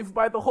shit, live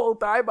by the hole,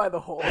 die by the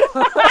hole.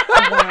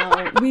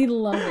 wow, we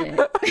love it.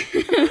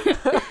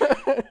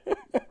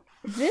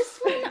 This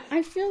one,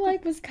 I feel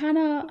like was kind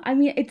of,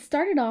 it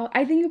started off,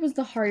 I think it was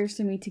the hardest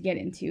for me to get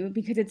into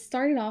because it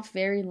started off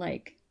very,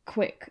 like,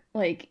 quick.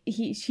 Like,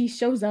 she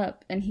shows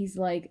up and he's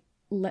like,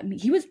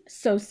 he was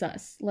so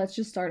sus. Let's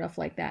just start off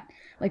like that.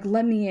 Like,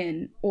 let me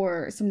in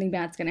or something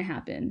bad's gonna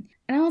happen.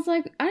 And I was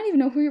like, I don't even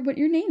know what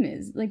your name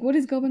is. Like, what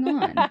is going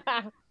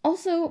on?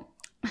 Also,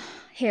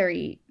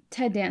 Harry,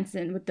 Ted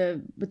Danson with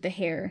the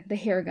hair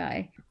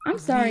guy. I'm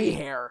sorry. The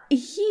hair.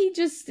 He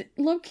just,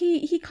 low-key,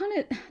 he kind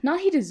of, not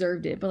he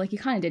deserved it, but, like, he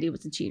kind of did. He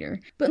was a cheater.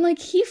 But, like,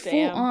 he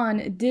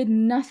full-on did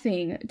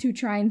nothing to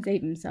try and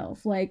save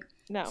himself. Like,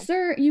 No.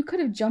 sir, you could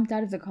have jumped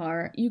out of the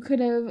car. You could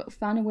have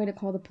found a way to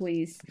call the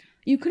police.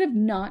 You could have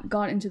not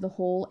got into the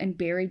hole and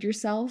buried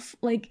yourself.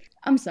 Like,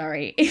 I'm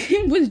sorry.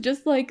 It was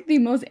just, like, the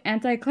most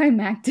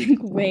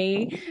anticlimactic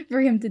way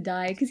for him to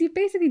die. Because he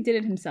basically did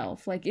it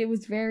himself. Like, it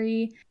was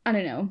very, I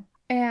don't know.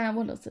 And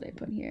what else did I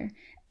put in here?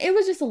 It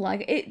was just a lot.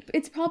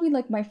 It's probably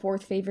like my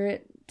fourth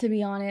favorite, to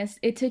be honest.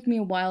 It took me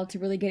a while to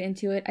really get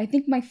into it. I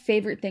think my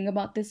favorite thing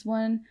about this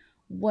one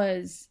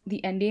was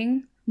the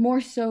ending. More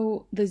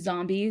so the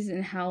zombies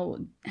and how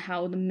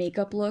the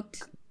makeup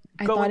looked.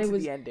 I go thought into it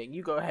was the ending.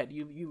 You go ahead.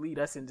 You lead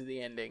us into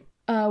the ending.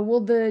 well,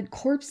 the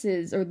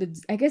corpses, or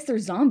I guess they're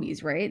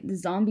zombies, right? The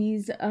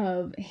zombies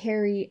of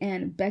Harry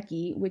and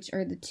Becky, which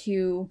are the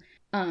two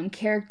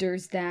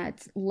characters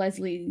that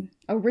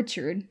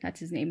Richard, that's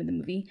his name in the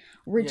movie,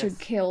 Richard Yes.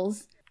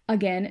 kills.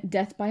 Again,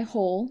 death by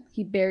hole.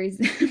 He buries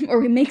them,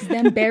 or he makes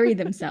them bury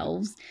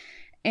themselves,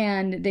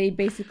 and they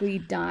basically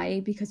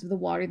die because of the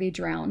water. They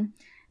drown.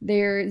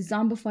 Their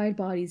zombified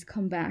bodies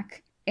come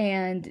back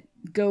and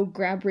go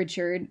grab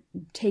Richard,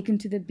 take him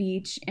to the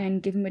beach,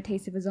 and give him a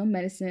taste of his own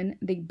medicine.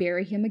 They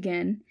bury him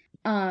again.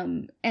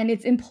 And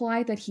it's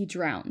implied that he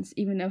drowns,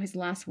 even though his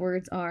last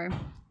words are,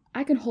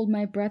 "I can hold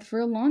my breath for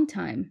a long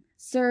time.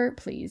 Sir,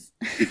 please."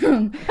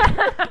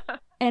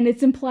 And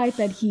it's implied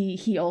that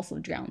he also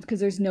drowns, because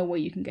there's no way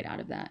you can get out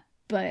of that.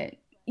 But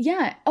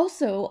yeah,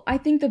 also, I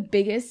think the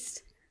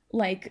biggest,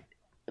 like,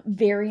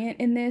 variant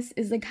in this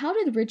is, like, how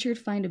did Richard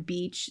find a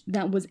beach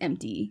that was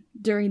empty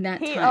during that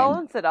time? He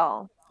owns it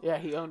all. Yeah,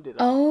 he owned it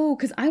all. Oh,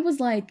 because I was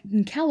like,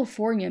 in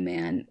California,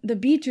 man, the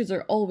beaches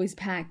are always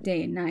packed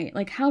day and night.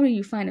 Like, how do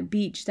you find a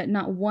beach that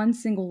not one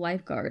single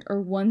lifeguard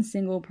or one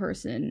single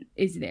person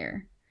is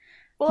there?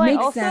 Well,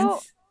 Makes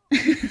sense.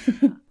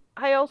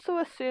 I also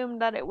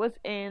assumed that it was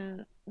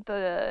in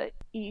the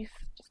east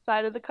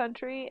side of the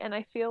country, and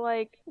I feel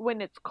like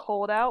when it's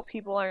cold out,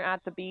 people aren't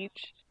at the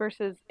beach,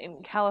 versus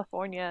in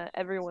California,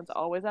 everyone's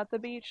always at the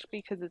beach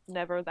because it's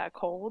never that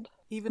cold.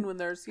 Even when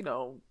there's,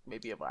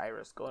 maybe a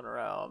virus going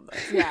around.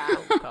 Yeah.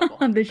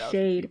 On the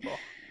shade.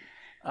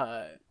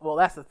 Well,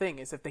 that's the thing,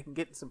 is if they can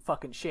get in some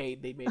fucking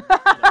shade, they may be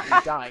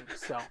dying,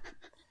 so.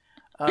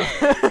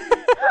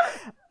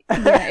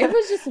 Yeah, it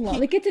was just a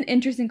lot. Like, it's an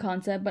interesting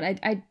concept, but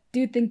I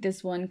do think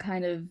this one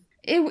kind of...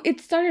 It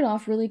started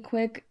off really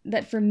quick,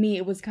 that for me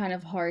it was kind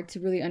of hard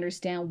to really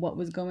understand what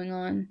was going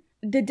on.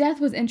 The death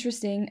was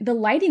interesting. The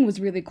lighting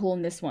was really cool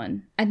in this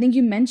one. I think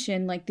you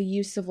mentioned, like, the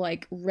use of,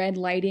 like, red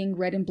lighting,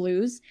 red and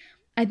blues.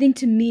 I think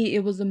to me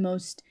it was the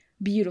most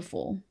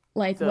beautiful.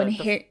 Like, the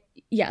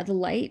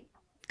light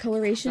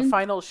coloration. The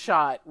final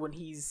shot when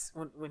he's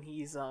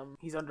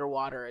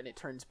underwater and it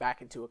turns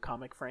back into a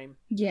comic frame.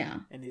 Yeah.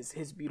 And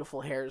his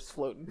beautiful hair is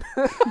floating.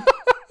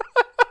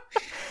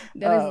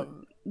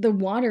 The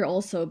water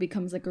also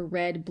becomes like a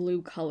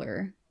red-blue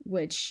color,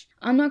 which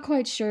I'm not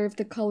quite sure if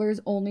the color is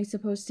only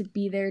supposed to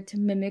be there to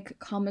mimic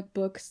comic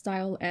book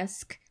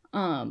style-esque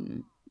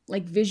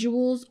like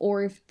visuals,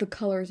 or if the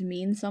colors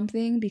mean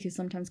something, because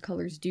sometimes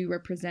colors do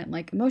represent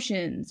like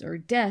emotions or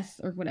death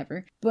or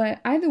whatever. But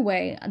either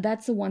way,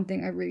 that's the one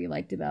thing I really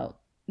liked about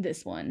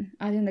this one.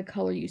 I think the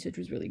color usage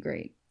was really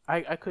great.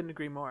 I couldn't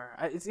agree more.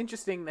 It's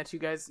interesting that you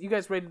guys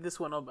rated this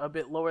one a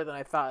bit lower than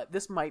I thought.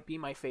 This might be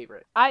my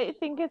favorite. I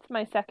think it's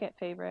my second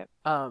favorite.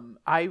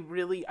 I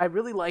really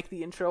like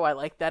the intro. I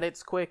like that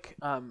it's quick.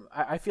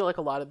 I feel like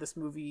a lot of this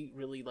movie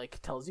really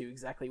like tells you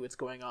exactly what's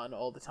going on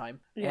all the time.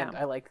 Yeah. And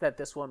I like that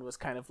this one was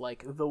kind of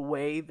like the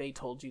way they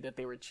told you that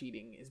they were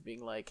cheating is being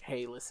like,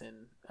 hey,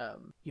 listen,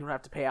 you don't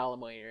have to pay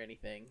alimony or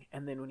anything.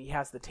 And then when he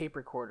has the tape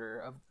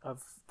recorder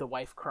of the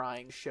wife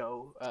crying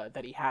show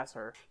that he has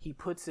her, he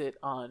puts it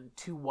on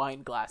 2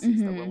 wine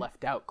glasses that were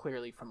left out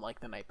clearly from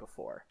like the night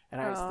before.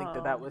 And I just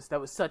think that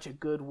was such a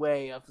good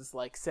way of just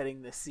like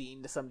setting the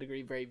scene to some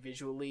degree very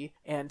visually.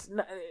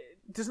 And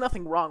there's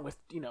nothing wrong with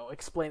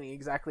explaining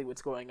exactly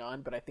what's going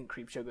on, but I think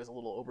Creepshow goes a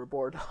little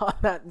overboard on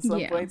that in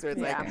some points where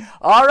it's like,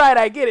 all right,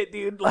 I get it,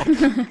 dude, like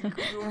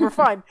we're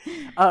fine.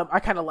 I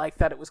kind of like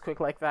that it was quick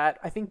like that.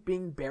 I think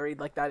being buried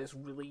like that is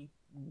really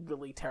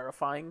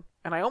terrifying,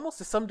 and I almost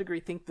to some degree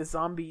think the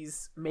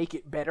zombies make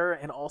it better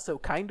and also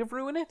kind of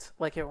ruin it.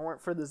 Like, if it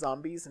weren't for the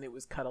zombies and it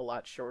was cut a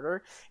lot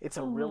shorter, it's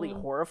a really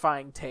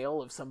horrifying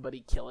tale of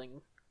somebody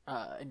killing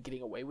and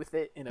getting away with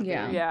it in a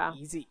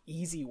very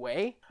easy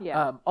way.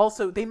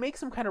 Also, they make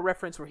some kind of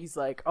reference where he's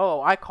like,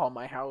 oh, I call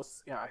my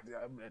house,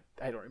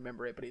 I don't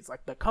remember it, but it's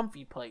like the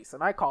comfy place,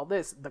 and I call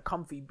this the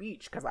comfy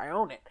beach because I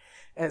own it.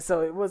 And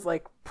so it was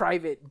like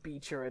private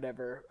beach or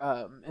whatever.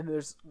 And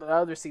there's the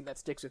other scene that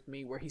sticks with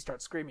me where he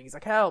starts screaming. He's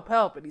like, help,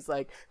 help. And he's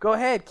like, go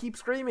ahead, keep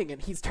screaming.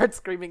 And he starts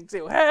screaming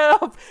too,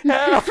 help,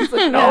 help. He's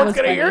like, no one's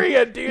going to hear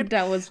you, dude.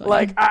 That was funny.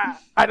 Like,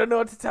 I don't know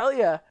what to tell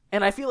you.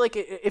 And I feel like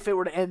if it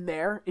were to end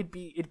there, it'd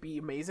be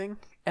amazing.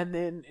 And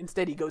then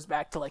instead he goes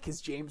back to like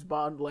his James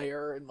Bond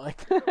lair and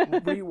like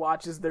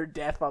rewatches their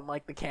death on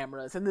like the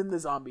cameras, and then the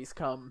zombies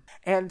come.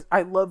 And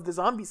I love the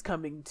zombies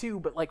coming too,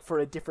 but like for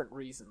a different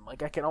reason.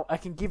 Like I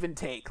can give and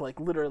take. Like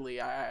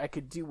literally, I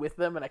could do with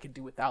them and I could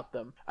do without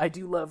them. I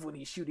do love when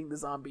he's shooting the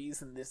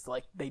zombies and this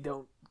like they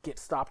don't get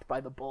stopped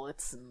by the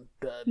bullets and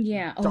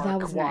the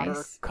dark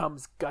water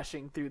comes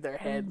gushing through their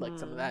head. Like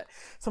some of that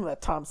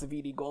Tom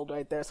Savini gold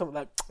right there. Some of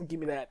that give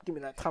me that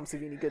Tom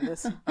Savini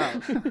goodness.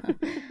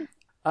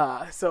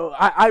 So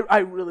I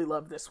really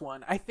love this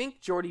one. I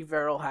think Jordy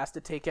Verrill has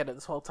to take it.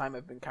 This whole time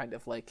I've been kind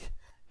of like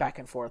back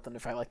and forth on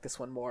if I like this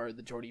one more or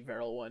the Jordy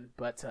Verrill one,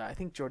 but I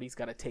think Jordy's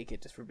got to take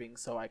it just for being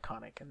so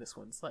iconic, and this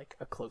one's like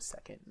a close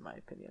second in my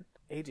opinion.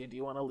 AJ, do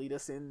you want to lead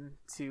us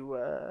into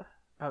or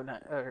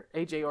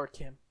AJ or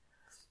Kim?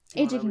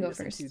 AJ can go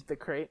first. The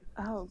crate.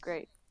 Oh,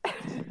 great.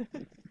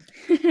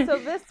 So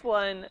this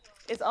one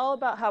is all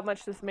about how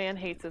much this man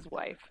hates his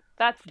wife.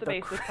 That's the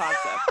basic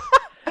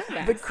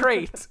concept. The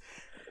crate.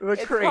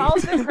 It's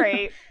called The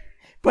Crate.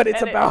 But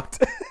it's about...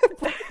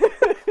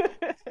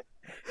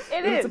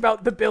 It's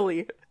about the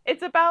Billy.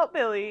 It's about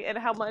Billy and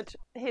how much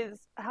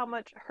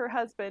her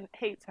husband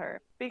hates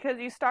her. Because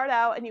you start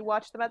out and you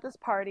watch them at this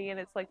party, and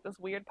it's like this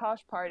weird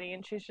posh party,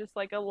 and she's just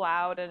like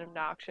loud and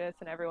obnoxious,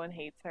 and everyone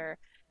hates her,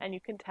 and you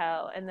can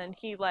tell. And then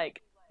he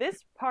like...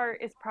 This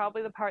part is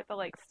probably the part that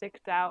like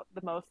sticks out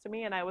the most to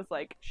me, and I was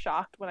like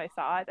shocked when I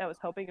saw it. I was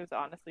hoping it was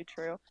honestly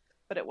true.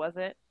 but it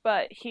wasn't.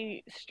 But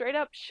he straight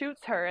up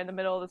shoots her in the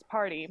middle of this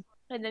party,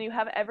 and then you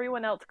have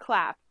everyone else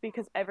clap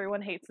because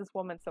everyone hates this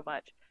woman so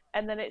much.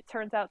 And then it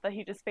turns out that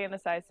he just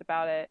fantasized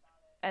about it,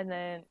 and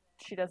then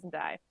she doesn't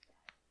die.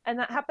 And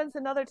that happens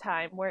another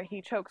time where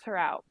he chokes her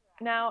out.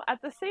 Now, at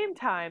the same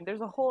time, there's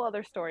a whole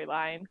other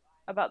storyline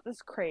about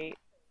this crate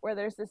where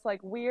there's this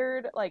like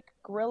weird like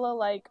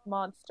gorilla-like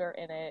monster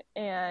in it,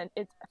 and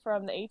it's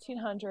from the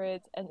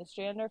 1800s, and this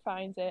janitor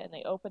finds it and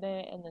they open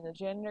it, and then the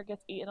janitor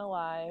gets eaten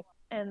alive,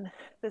 and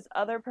this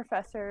other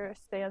professor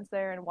stands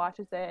there and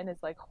watches it and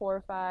is like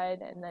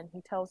horrified, and then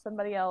he tells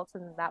somebody else,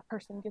 and then that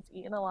person gets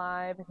eaten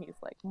alive, and he's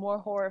like more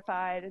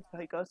horrified, and so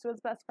he goes to his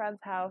best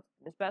friend's house.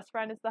 His best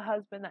friend is the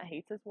husband that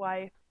hates his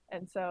wife,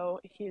 and so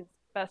his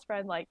best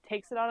friend like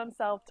takes it on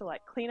himself to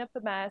like clean up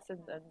the mess, and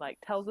then like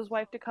tells his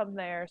wife to come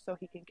there so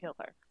he can kill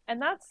her.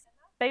 And that's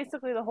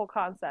basically the whole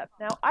concept.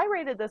 Now, I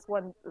rated this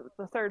one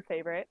the third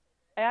favorite.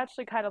 I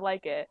actually kind of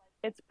like it.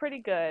 It's pretty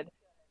good.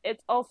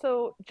 It's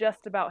also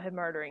just about him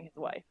murdering his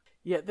wife.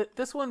 Yeah,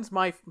 this one's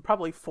my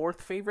probably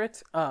fourth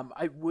favorite.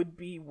 I would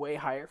be way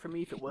higher for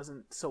me if it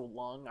wasn't so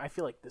long. I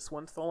feel like this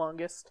one's the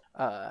longest.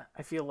 I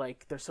feel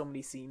like there's so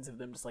many scenes of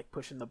them just like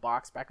pushing the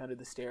box back under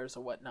the stairs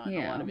or whatnot.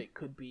 Yeah. A lot of it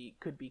could be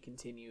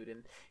continued,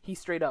 and he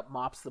straight up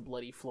mops the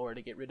bloody floor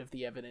to get rid of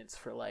the evidence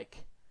for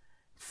like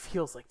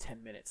feels like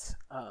 10 minutes.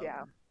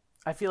 Yeah,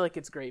 I feel like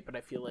it's great, but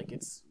I feel like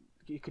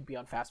it could be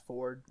on fast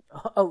forward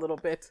a little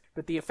bit.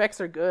 But the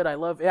effects are good. I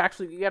love it.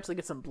 Actually, you actually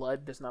get some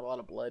blood. There's not a lot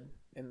of blood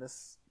in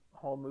this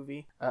whole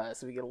movie,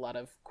 so we get a lot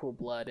of cool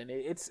blood, and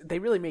they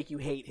really make you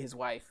hate his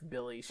wife,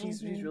 Billy.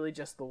 She's really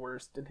just the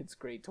worst, and it's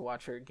great to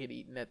watch her get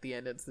eaten at the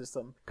end. There's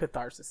some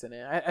catharsis in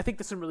it. I think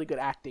there's some really good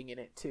acting in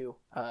it too.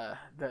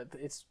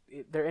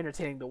 They're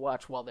entertaining to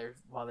watch while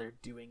they're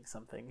doing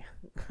something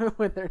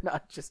when they're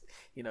not just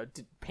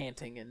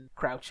panting and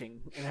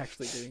crouching and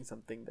actually doing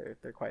something.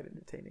 They're quite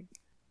entertaining.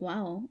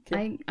 Wow.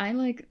 I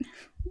like,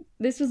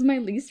 this was my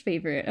least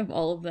favorite of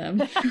all of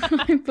them.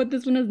 I put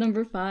this one as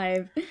number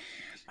 5.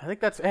 I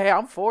think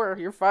I'm 4,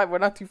 you're 5, we're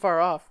not too far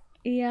off.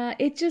 Yeah,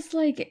 it just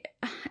like,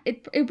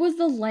 it was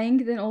the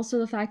length and also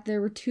the fact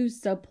there were 2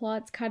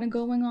 subplots kind of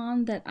going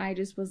on that I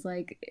just was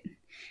like,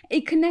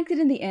 it connected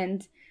in the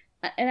end,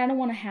 and I don't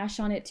want to hash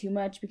on it too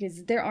much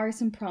because there are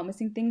some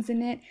promising things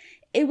in it.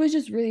 It was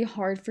just really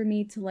hard for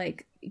me to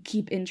like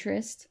keep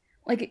interest.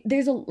 Like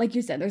like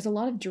you said, there's a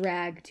lot of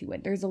drag to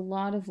it. There's a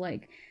lot of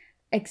like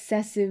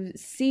excessive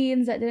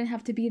scenes that didn't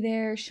have to be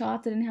there,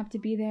 shots that didn't have to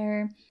be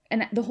there.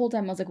 And the whole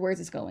time I was like, where's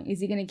this going?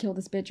 Is he gonna kill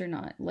this bitch or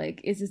not?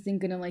 Like, is this thing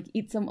gonna like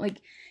eat some,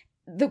 like,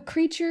 the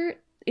creature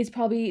is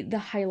probably the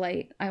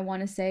highlight, I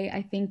want to say.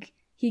 I think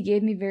he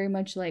gave me very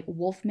much like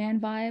Wolfman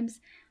vibes,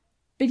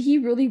 but he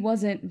really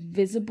wasn't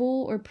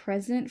visible or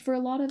present for a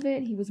lot of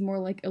it. He was more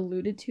like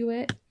alluded to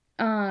it.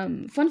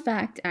 Fun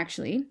fact,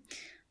 actually,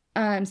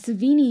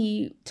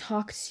 Savini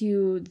talked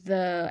to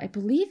I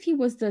believe he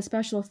was the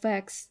special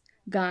effects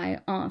guy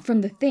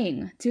from The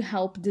Thing to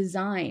help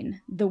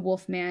design the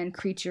Wolfman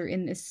creature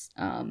in this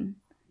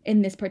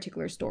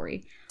particular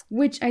story,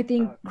 which I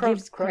think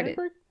gives credit.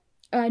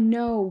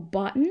 No,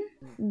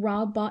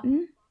 Rob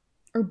Botton,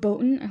 or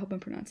Boughton, I hope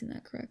I'm pronouncing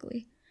that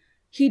correctly.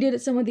 He did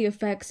some of the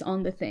effects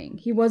on The Thing.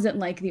 He wasn't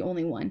like the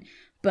only one,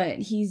 but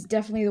he's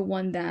definitely the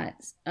one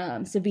that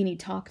Savini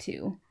talked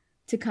to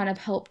kind of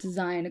help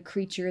design a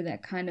creature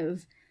that kind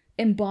of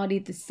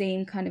embodied the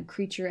same kind of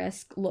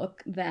creature-esque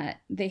look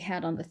that they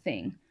had on The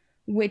Thing,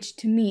 which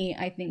to me,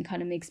 I think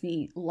kind of makes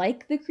me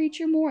like the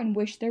creature more and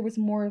wish there was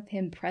more of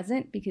him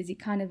present, because he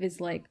kind of is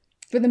like,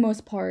 for the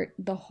most part,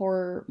 the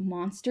horror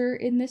monster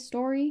in this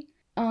story.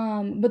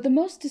 But the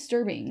most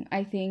disturbing,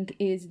 I think,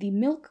 is the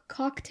milk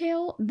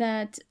cocktail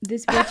that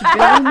this bitch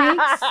Billy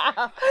makes.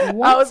 I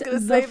was gonna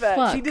say that.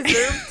 Fuck? She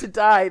deserved to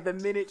die the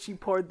minute she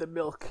poured the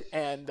milk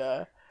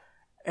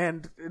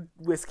and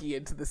whiskey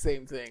into the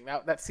same thing.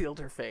 That sealed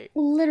her fate.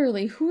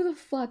 Literally, who the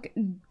fuck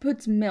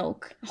puts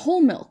milk,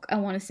 whole milk, I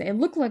want to say, it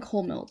looked like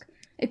whole milk.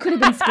 It could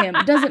have been skim.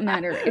 It doesn't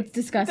matter. It's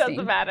disgusting.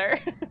 Doesn't matter.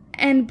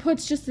 And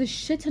puts just a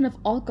shit ton of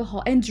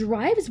alcohol and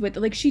drives with it.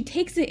 Like, she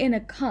takes it in a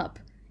cup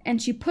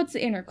and she puts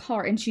it in her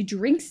car and she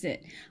drinks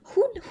it.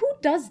 Who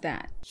does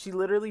that? She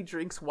literally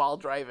drinks while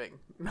driving.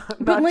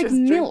 But like, just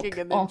milk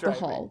and then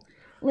alcohol. Driving.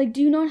 Like,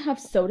 do you not have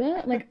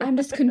soda? Like, I'm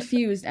just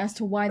confused as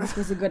to why this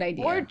was a good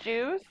idea. Or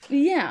juice.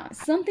 Yeah,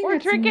 something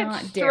that's not dairy. Or drink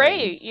it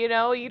straight, you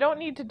know? You don't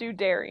need to do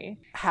dairy.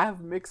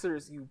 Have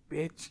mixers, you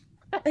bitch.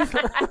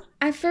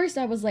 At first,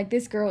 I was like,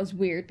 this girl is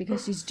weird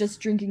because she's just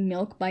drinking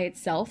milk by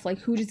itself. Like,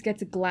 who just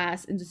gets a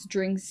glass and just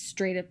drinks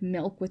straight up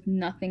milk with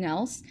nothing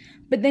else?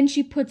 But then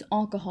she puts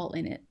alcohol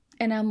in it.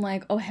 And I'm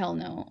like, oh, hell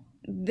no.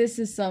 This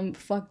is some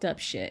fucked up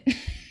shit.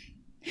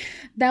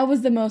 That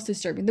was the most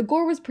disturbing. The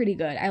gore was pretty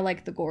good. I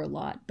liked the gore a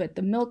lot. But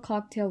the milk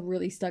cocktail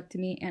really stuck to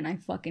me, and I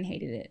fucking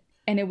hated it.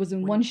 And it was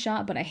in one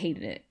shot, but I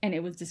hated it. And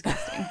it was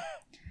disgusting.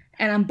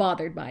 And I'm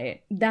bothered by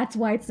it. That's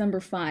why it's number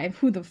 5.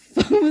 Who the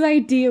fuck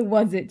idea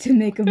was it to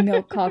make a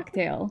milk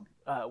cocktail?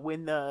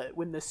 when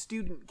the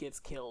student gets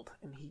killed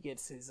and he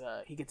gets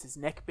his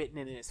neck bitten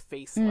and his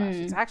face slashed.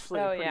 It's actually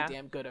a pretty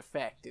damn good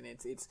effect, and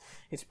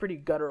it's pretty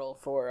guttural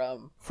for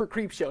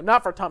Creepshow,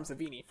 not for Tom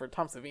Savini. For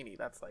Tom Savini,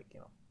 that's like,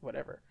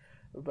 whatever.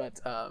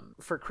 But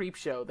for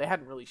Creepshow, they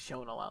hadn't really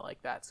shown a lot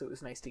like that, so it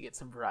was nice to get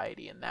some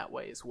variety in that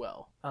way as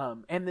well.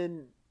 And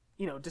then,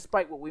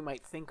 despite what we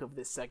might think of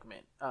this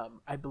segment,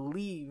 I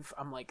believe,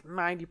 I'm like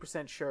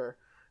 90% sure,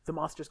 the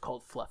monster's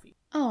called Fluffy.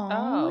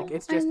 Oh, like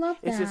I love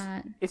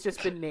that. It's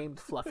just been named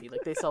Fluffy.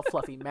 Like, they sell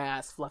Fluffy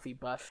masks, Fluffy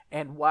buff,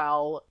 and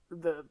while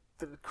the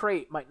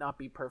crate might not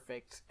be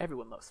perfect,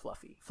 everyone loves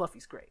Fluffy.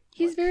 Fluffy's great.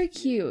 He's very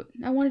cute.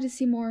 I wanted to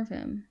see more of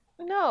him.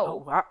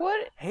 No.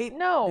 What? Hey,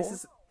 no.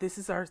 This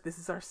is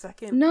our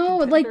second. No,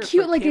 like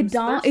cute like a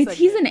dog.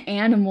 He's an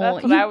animal.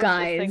 That's what you I was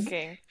guys. Just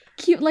thinking.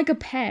 Cute like a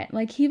pet.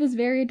 Like, he was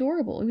very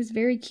adorable. He was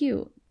very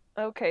cute.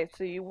 Okay,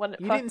 so you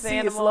didn't fuck the see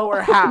animal. his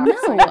lower half. No,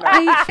 so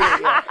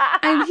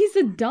he's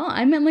a dog.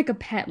 I meant like a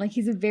pet. Like,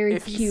 he's a very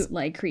cute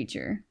like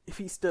creature. If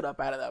he stood up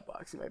out of that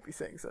box, you might be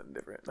saying something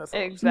different. That's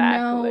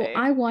exactly. No,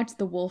 I watched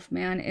The Wolf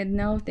Man, and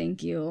no,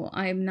 thank you.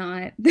 I'm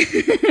not.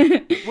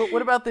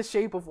 What about The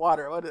Shape of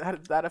Water? How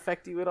did that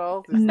affect you at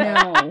all?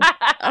 No.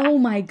 Oh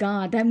my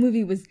god, that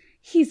movie was.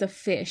 He's a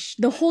fish.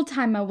 The whole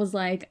time I was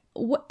like,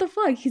 what the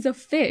fuck? He's a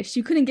fish.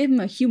 You couldn't give him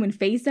a human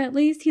face at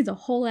least? He's a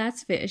whole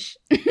ass fish.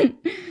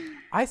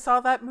 I saw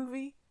that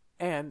movie,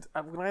 and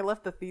when I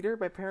left the theater,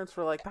 my parents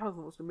were like, that was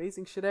the most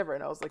amazing shit ever.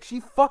 And I was like, she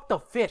fucked a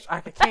fish.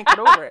 I can't get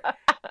over it.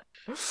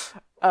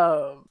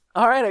 All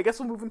right, I guess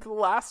we'll move into the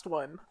last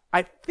one.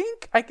 I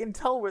think I can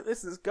tell where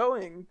this is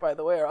going by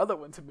the way our other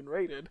ones have been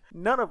rated.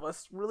 None of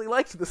us really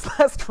liked this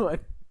last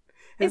one.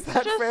 Is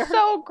that just fair?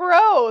 So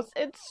gross.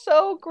 It's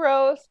so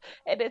gross,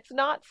 and it's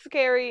not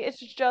scary. It's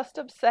just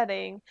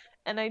upsetting,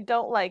 and I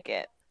don't like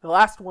it. The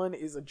last one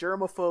is a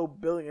germaphobe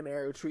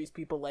billionaire who treats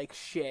people like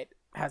shit,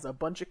 has a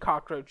bunch of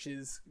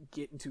cockroaches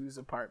get into his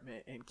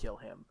apartment and kill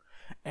him.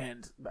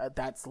 And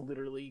that's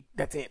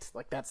it.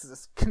 Like, that's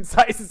as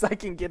concise as I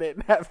can get it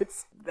and have it.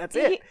 That's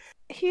it.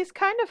 He's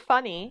kind of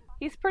funny.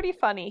 He's pretty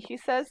funny. He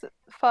says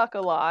fuck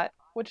a lot,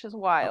 which is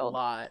wild.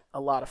 A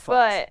lot of fucks.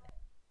 But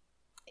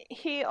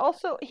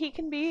he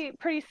can be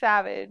pretty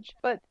savage,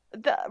 but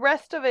the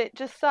rest of it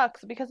just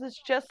sucks because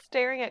it's just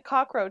staring at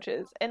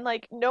cockroaches, and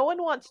like, no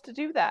one wants to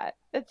do that.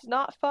 It's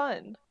not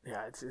fun.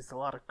 Yeah, it's a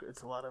lot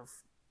of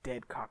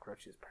dead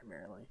cockroaches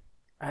primarily.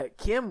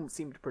 Kim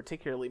seemed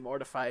particularly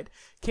mortified.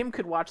 Kim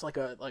could watch like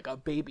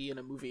a baby in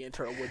a movie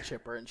enter a wood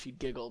chipper and she'd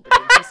giggle, but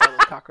then she saw those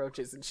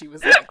cockroaches and she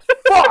was like,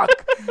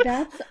 fuck!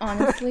 That's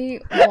honestly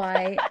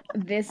why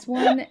this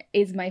one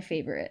is my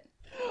favorite.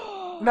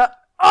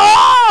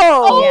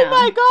 Oh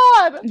my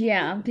god!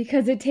 Yeah,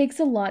 because it takes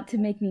a lot to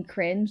make me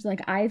cringe.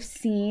 Like, I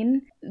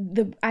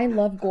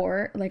love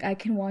gore. Like, I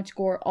can watch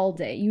gore all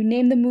day. You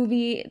name the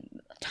movie,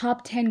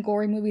 top 10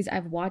 gory movies,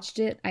 I've watched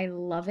it. I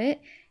love it.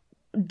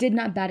 Did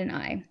not bat an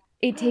eye.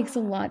 It takes a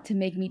lot to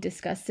make me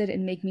disgusted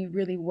and make me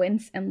really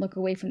wince and look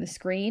away from the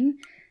screen.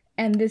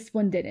 And this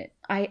one didn't.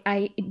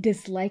 I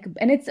dislike,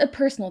 and it's a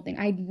personal thing.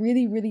 I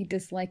really, really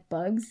dislike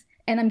bugs.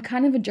 And I'm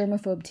kind of a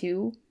germaphobe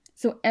too.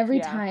 So every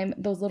time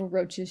those little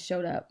roaches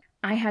showed up,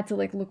 I had to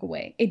like look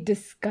away. It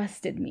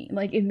disgusted me.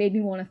 Like, it made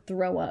me want to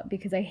throw up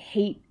because I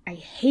hate,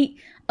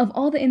 of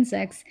all the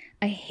insects,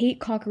 I hate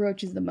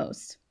cockroaches the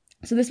most.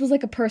 So this was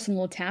like a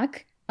personal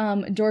attack.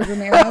 George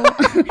Romero,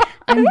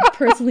 I'm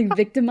personally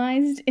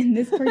victimized in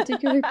this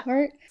particular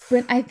part.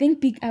 But I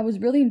think I was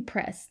really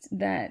impressed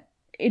that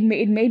it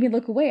made me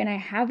look away, and I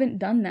haven't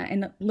done that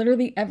in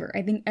literally ever.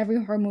 I think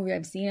every horror movie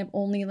I've seen, I've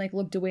only like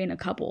looked away in a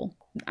couple.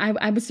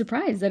 I was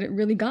surprised that it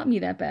really got me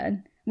that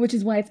bad, which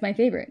is why it's my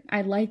favorite.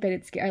 I like that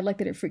it's scary. I like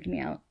that it freaked me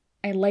out.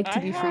 I like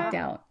to be freaked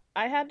out.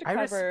 I had to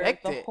cover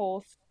the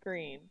whole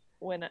screen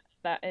when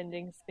that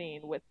ending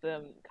scene with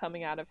them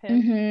coming out of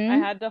him. I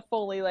had to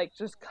fully like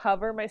just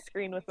cover my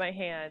screen with my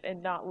hand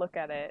and not look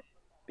at it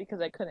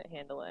because I couldn't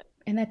handle it.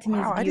 And that to me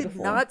is beautiful. I did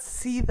not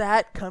see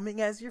that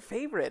coming as your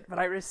favorite, but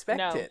I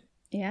respect it.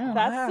 Yeah,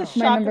 that's the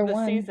shock of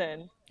the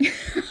season.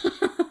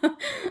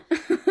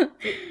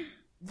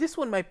 This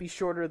one might be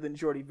shorter than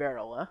Jordi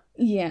Verrill, huh?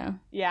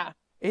 Yeah.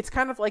 It's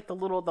kind of like the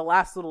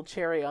last little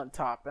cherry on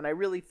top, and I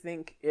really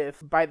think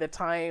if by the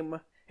time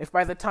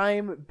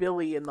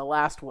Billy in the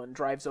last one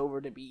drives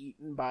over to be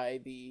eaten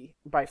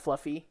by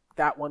Fluffy,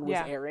 that one was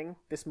airing,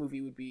 this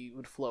movie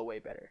would flow way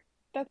better.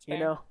 That's fair.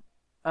 You know,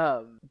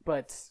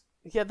 but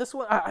yeah, this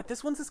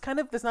one's just kind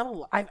of, there's not a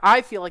lot.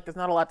 I feel like there's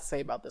not a lot to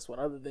say about this one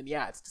other than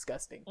it's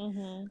disgusting.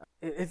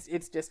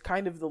 It's just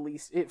kind of the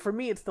least. For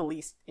me, it's the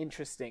least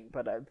interesting,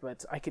 but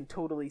I can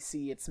totally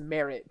see its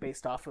merit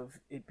based off of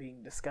it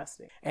being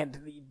disgusting. And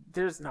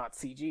there's not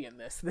CG in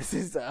this. This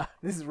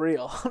is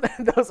real.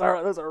 those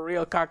are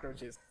real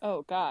cockroaches.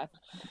 Oh god.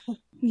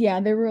 Yeah,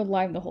 they were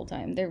alive the whole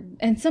time.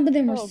 And some of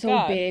them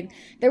were big.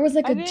 There was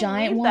like a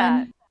giant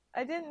one.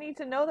 I didn't need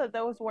to know that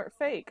those weren't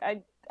fake.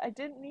 I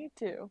didn't need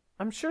to.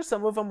 I'm sure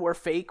some of them were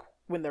fake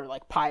when they're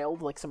like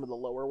piled, like some of the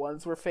lower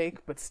ones were fake,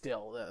 but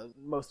still,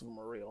 most of them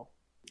were real.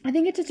 I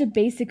think it's such a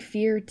basic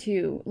fear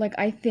too. Like,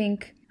 I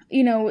think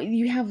you know,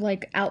 you have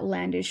like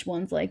outlandish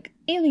ones like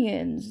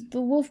aliens,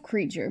 the wolf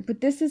creature, but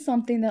this is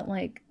something that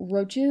like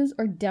roaches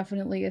are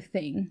definitely a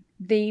thing.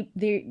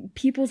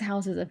 People's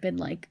houses have been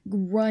like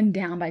run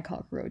down by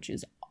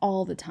cockroaches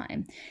all the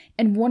time.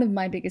 And one of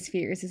my biggest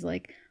fears is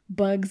like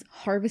bugs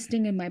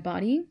harvesting in my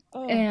body.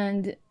 Oh.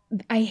 And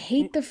I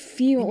hate the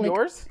feel. Like,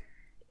 yours?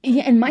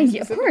 Yeah, and my,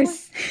 of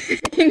course,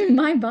 in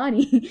my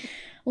body.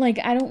 Like,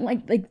 I don't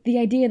like the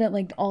idea that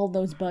like all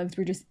those bugs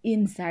were just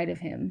inside of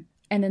him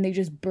and then they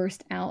just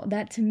burst out.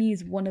 That to me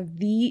is one of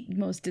the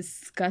most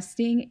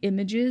disgusting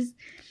images,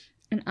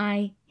 and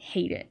I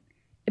hate it.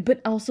 But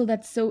also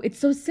it's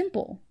so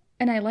simple,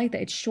 and I like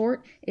that. It's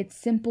short, it's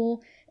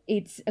simple,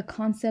 it's a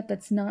concept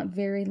that's not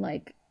very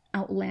like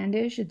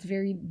outlandish. It's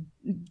very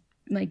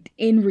like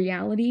in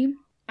reality.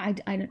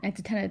 It's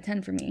a 10 out of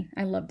 10 for me.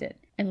 I loved it.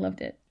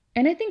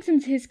 And I think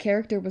since his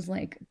character was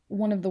like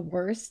one of the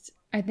worst,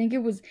 I think it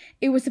was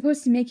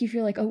supposed to make you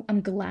feel like, oh,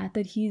 I'm glad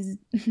that he's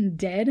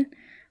dead.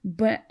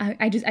 But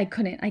I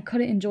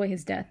couldn't enjoy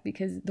his death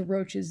because the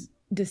roaches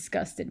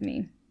disgusted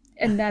me.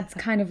 And that's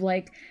kind of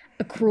like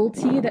a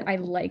cruelty that I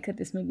like that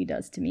this movie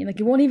does to me. Like,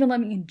 it won't even let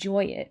me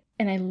enjoy it.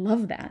 And I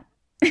love that.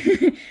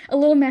 A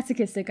little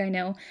masochistic, I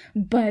know.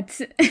 But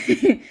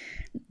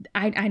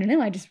I don't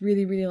know. I just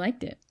really, really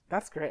liked it.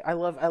 That's great. I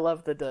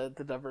love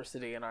the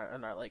diversity in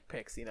our like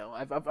picks. You know,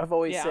 I've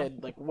always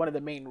said like one of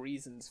the main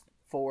reasons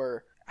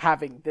for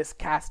having this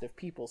cast of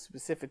people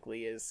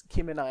specifically is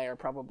Kim and I are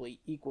probably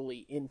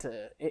equally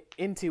into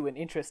and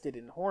interested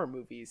in horror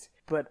movies,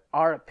 but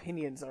our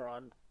opinions are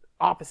on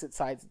opposite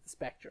sides of the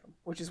spectrum,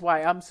 which is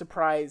why I'm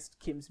surprised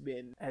Kim's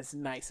been as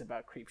nice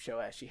about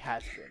Creepshow as she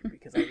has been,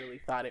 because I really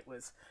thought it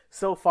was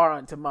so far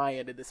onto my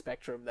end of the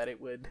spectrum that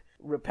it would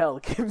repel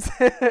Kim's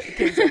end of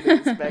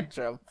the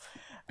spectrum.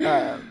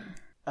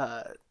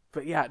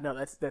 But yeah,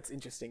 no, that's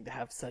interesting to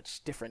have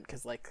such different,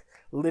 because like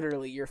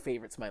literally your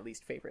favorite's my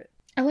least favorite.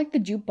 I like the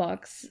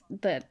jukebox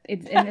that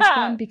it's in this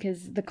one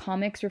because the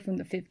comics are from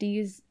the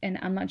 50s, and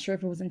I'm not sure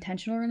if it was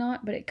intentional or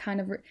not, but it kind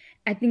of,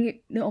 I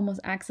think it almost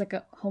acts like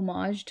a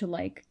homage to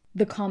like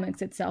the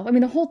comics itself. I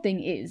mean, the whole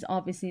thing is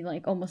obviously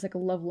like almost like a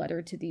love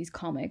letter to these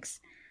comics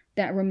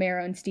that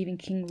Romero and Stephen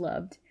King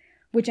loved,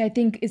 which I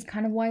think is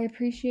kind of why I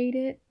appreciate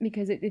it,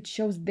 because it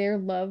shows their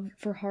love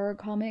for horror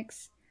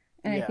comics.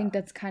 And I think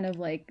that's kind of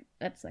like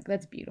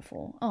that's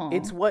beautiful. Aww.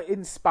 It's what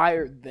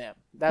inspired them.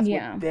 That's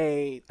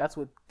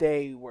what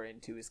they were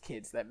into as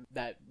kids.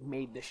 That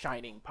made The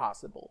Shining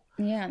possible.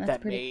 Yeah, that's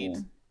that pretty made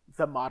cool.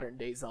 The modern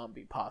day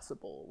zombie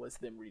possible, was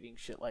them reading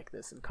shit like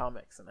this in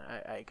comics. And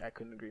I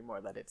couldn't agree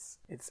more that it's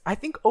I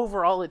think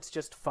overall it's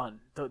just fun.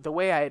 The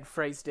way I had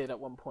phrased it at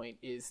one point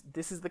is,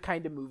 this is the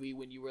kind of movie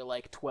when you were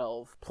like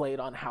 12, played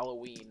on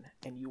Halloween,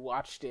 and you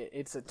watched it.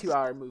 It's a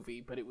 2-hour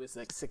movie, but it was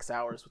like 6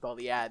 hours with all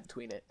the ad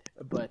between it.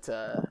 But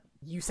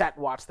you sat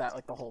and watched that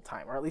like the whole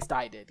time, or at least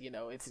I did. You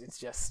know,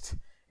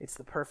 it's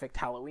the perfect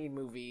Halloween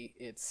movie.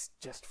 It's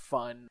just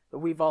fun. But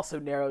we've also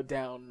narrowed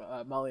down,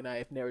 Molly and I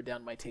have narrowed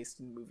down my taste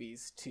in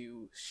movies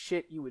to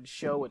shit you would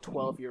show a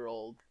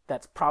 12-year-old.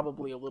 That's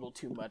probably a little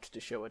too much to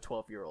show a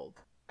 12-year-old.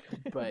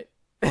 But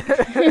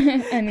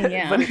I mean,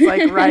 yeah. But it's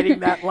like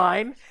riding that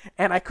line,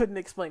 and I couldn't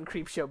explain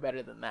Creepshow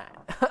better than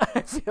that.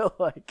 I feel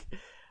like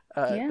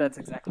that's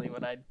exactly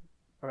what I'd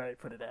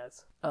put it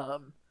as.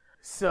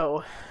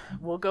 So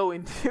we'll go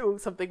into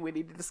something we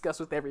need to discuss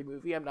with every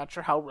movie. I'm not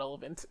sure how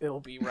relevant it'll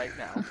be right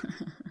now.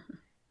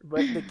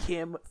 But the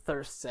Kim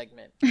thirst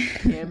segment.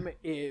 Kim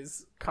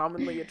is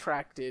commonly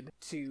attracted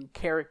to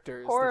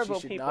characters horrible that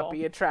she should people. not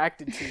be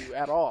attracted to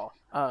at all.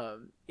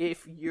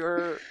 If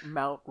your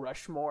Mount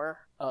Rushmore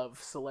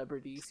of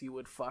celebrities you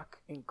would fuck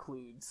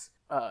includes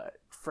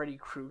Freddy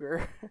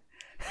Krueger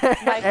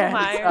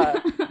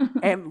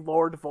and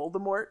Lord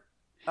Voldemort.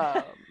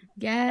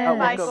 Yeah,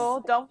 Michael.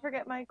 Don't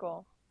forget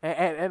Michael.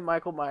 And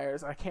Michael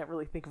Myers. I can't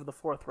really think of the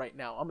fourth right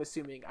now. I'm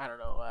assuming, I don't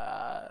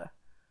know,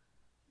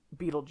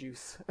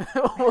 Beetlejuice.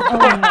 Oh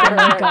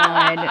my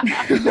god.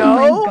 No?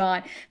 Oh my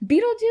god.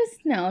 Beetlejuice?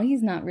 No,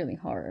 he's not really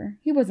horror.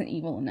 He wasn't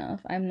evil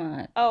enough. I'm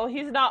not. Oh,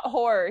 he's not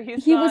horror.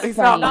 He's not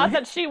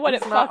that she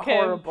wouldn't fuck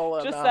him.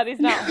 Just that he's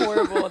not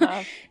horrible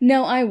enough.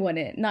 No, I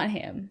wouldn't. Not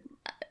him.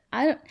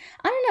 I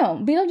don't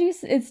know. Beetlejuice,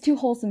 it's too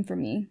wholesome for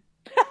me.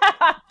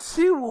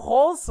 Too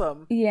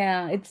wholesome?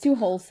 Yeah, it's too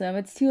wholesome.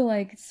 It's too,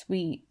 like,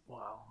 sweet.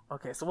 Wow.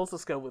 Okay, so we'll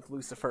just go with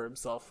Lucifer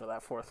himself for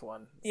that fourth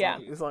one.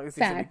 As long as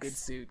he's in a good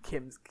suit,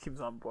 Kim's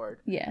on board.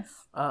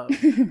 Yes.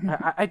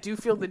 I do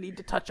feel the need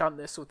to touch on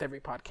this with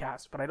every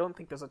podcast, but I don't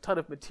think there's a ton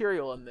of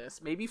material on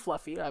this. Maybe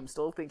Fluffy. I'm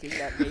still thinking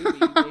that maybe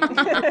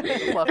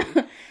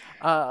Fluffy.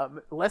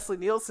 Leslie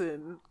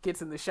Nielsen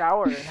gets in the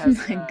shower and has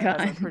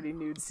a pretty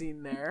nude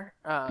scene there.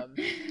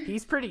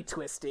 He's pretty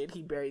twisted.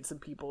 He buried some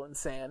people in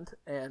sand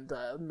and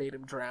made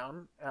him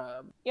drown.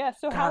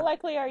 So how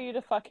likely are you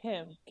to fuck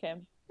him,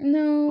 Kim?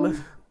 No.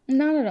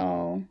 Not at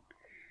all.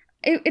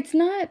 It's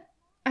not,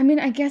 I mean,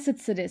 I guess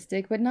it's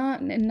sadistic, but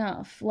not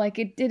enough. Like,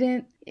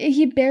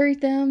 he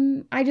buried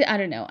them. I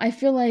don't know. I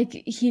feel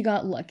like he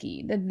got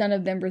lucky that none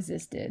of them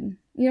resisted.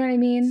 You know what I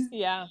mean?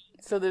 Yeah.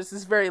 So there's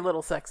this very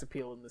little sex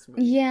appeal in this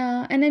movie.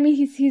 Yeah, and I mean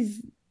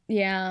he's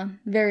very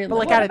But little.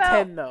 like out of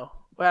 10 though.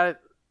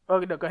 Oh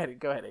no, go ahead,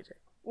 AJ.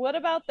 What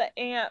about the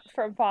aunt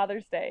from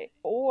Father's Day?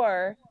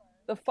 Or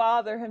the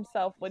father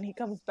himself when he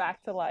comes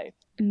back to life?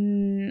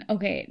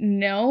 Okay,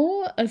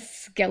 no, a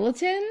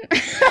skeleton.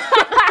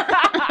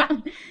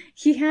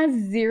 He has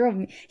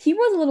zero. He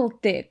was a little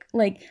thick,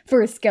 like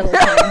for a skeleton.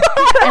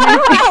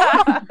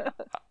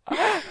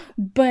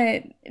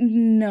 But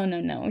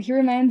no. He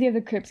reminds me of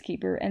the Crypt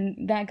Keeper,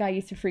 and that guy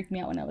used to freak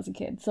me out when I was a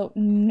kid. So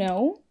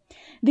no.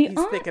 He's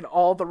thinking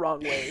all the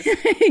wrong ways.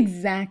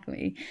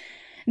 Exactly.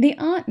 The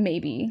aunt,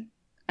 maybe.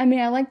 I mean,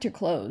 I liked her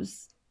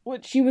clothes.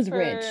 Which she was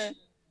rich.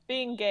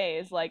 Being gay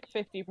is like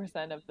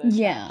 50% of the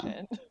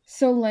attraction.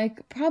 So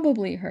like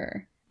probably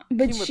her.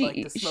 But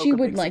she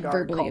would like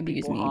verbally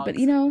abuse me. Hogs. But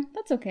you know,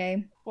 that's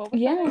okay. What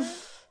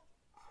was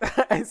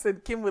that? I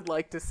said Kim would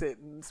like to sit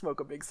and smoke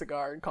a big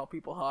cigar and call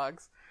people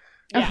hogs.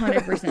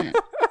 100%.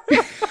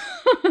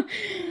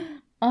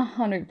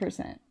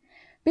 100%.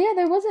 But yeah,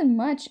 there wasn't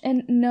much.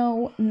 And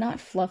no, not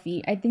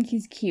Fluffy. I think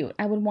he's cute.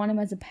 I would want him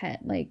as a pet.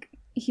 Like,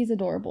 he's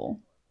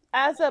adorable.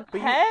 As a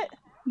pet?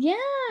 Yeah,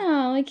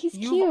 like he's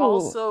cute. You've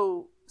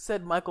also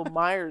said Michael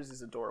Myers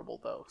is adorable,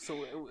 though.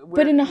 So,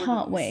 but in a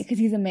hot way, because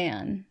he's a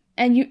man.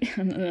 And you,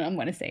 I'm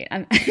going to say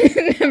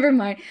it. Never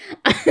mind.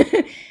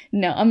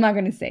 No, I'm not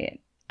going to say it.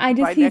 By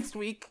next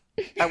week,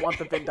 I want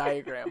the Venn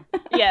diagram.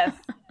 Yes.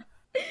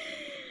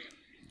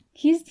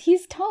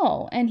 He's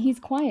tall and he's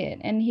quiet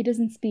and he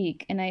doesn't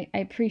speak, and I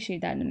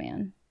appreciate that in a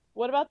man.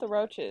 What about the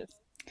roaches?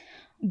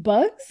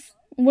 Bugs?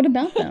 What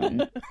about them?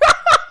 You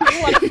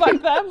want to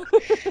fuck them?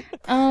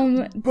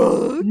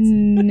 Bugs?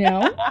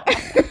 No.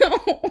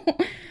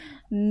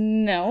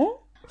 No.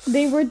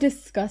 They were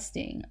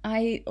disgusting.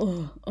 I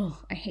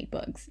hate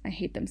bugs. I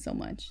hate them so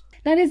much.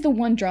 That is the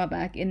one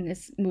drawback in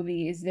this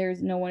movie, is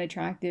there's no one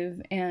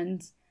attractive,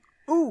 and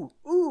Ooh,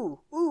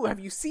 have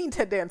you seen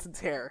Ted Danson's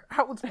hair?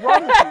 What's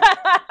wrong with you?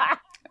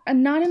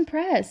 I'm not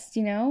impressed,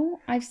 you know?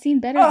 I've seen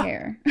better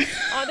hair.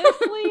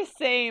 Honestly,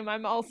 same.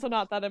 I'm also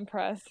not that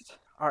impressed.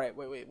 Alright,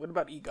 wait. What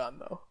about Egon,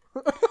 though?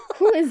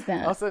 Who is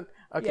that? I'll send...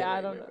 Okay, yeah, wait,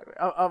 I don't know. Wait.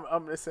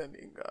 I'm gonna send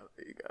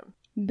Egon.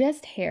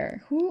 Best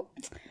hair. Who's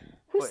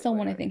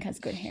someone I think has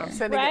good hair? I'm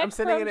sending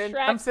it in.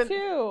 Shrek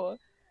too.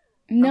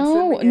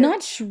 No, not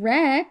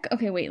Shrek.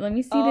 Okay, wait, let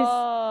me see this.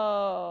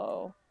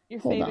 Oh, your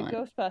Hold favorite on.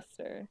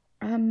 Ghostbuster.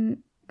 Ghostbuster.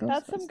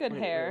 That's some good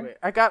hair. Wait.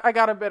 I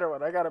got a better one.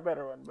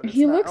 But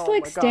He looks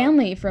like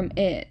Stanley from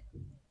It.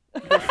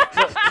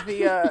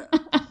 The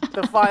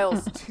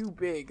file's too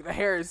big. The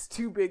hair is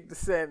too big to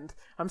send.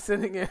 I'm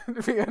sending it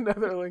via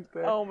another link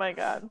there. Oh my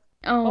god.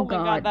 Oh my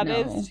god, that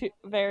is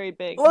very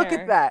big. Look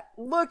hair. at that.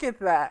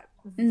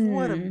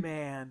 What a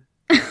man.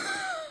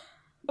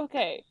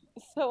 Okay,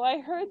 so I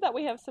heard that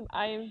we have some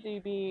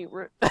IMDb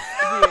reviews.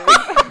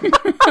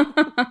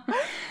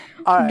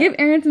 Right. Give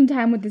Aaron some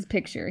time with this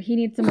picture. He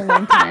needs some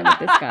alone time with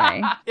this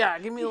guy. Yeah,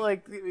 give me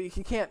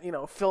he can't,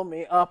 fill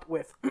me up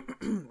with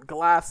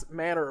Glass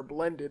Manor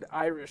blended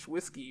Irish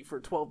whiskey for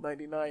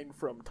 $12.99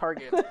 from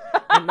Target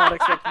and not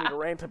expect me to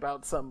rant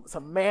about some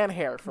man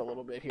hair for a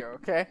little bit here,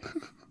 okay?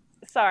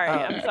 Sorry,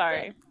 I'm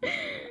sorry.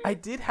 I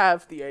did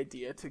have the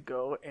idea to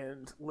go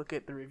and look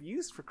at the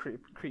reviews for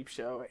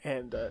Creepshow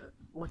and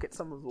look at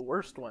some of the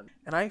worst ones.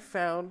 And I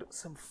found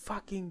some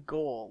fucking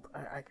gold.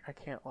 I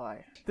can't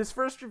lie. This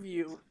first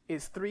review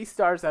is 3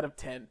 stars out of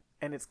 10,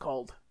 and it's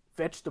called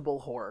Vegetable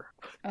Horror.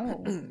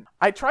 Oh.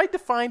 I tried to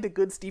find a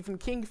good Stephen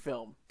King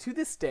film. To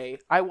this day,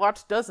 I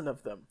watched dozens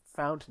of them.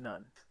 Found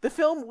none. The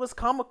film was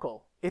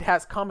comical. It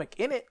has comic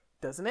in it,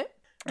 doesn't it?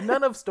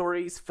 None of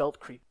stories felt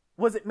creepy.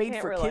 Was it made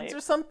for kids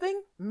or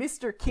something?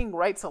 Mr. King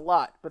writes a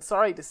lot, but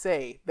sorry to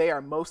say, they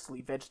are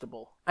mostly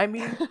vegetable. I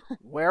mean,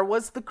 where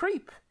was the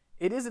creep?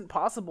 It isn't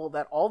possible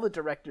that all the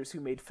directors who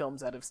made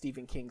films out of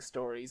Stephen King's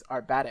stories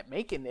are bad at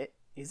making it,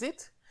 is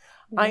it?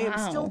 Wow. I am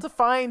still to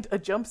find a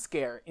jump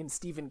scare in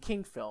Stephen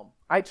King film.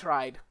 I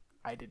tried.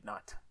 I did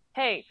not.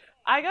 Hey,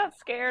 I got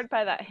scared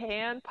by that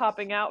hand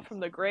popping out from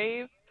the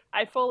grave.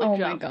 I fully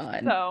jumped. Oh my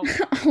god. So.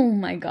 Oh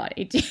my god,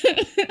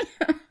 AJ.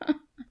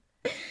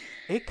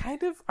 It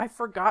kind of, I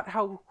forgot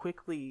how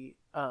quickly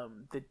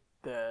the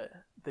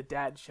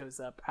dad shows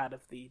up out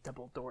of the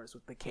double doors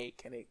with the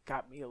cake, and it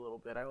got me a little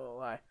bit, I won't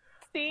lie.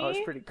 See? I was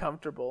pretty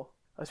comfortable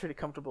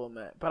in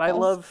that. But I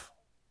love...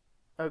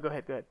 Oh, go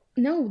ahead.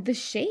 No, the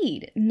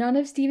shade. None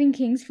of Stephen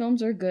King's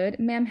films are good.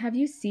 Ma'am, have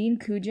you seen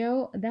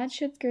Cujo? That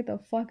shit scared the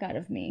fuck out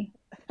of me.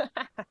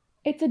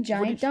 It's a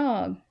giant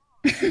dog.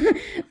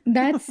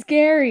 That's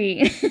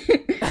scary.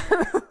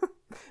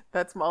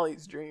 That's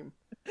Molly's dream.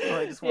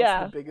 Molly just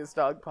wants the biggest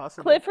dog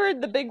possible.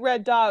 Clifford the big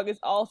red dog is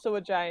also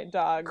a giant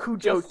dog.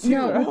 Cujo too.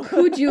 No,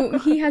 Cujo,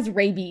 he has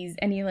rabies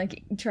and he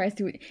tries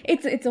to...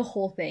 It's a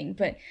whole thing,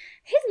 but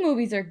his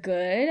movies are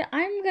good.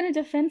 I'm gonna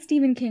defend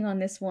Stephen King on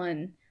this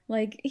one.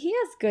 He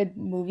has good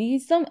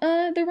movies.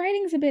 The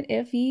writing's a bit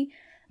iffy,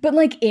 but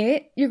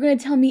you're gonna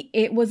tell me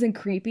it wasn't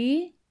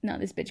creepy? No,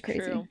 this bitch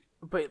crazy. True.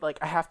 But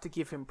I have to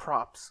give him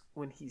props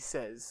when he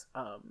says,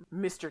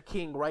 Mr.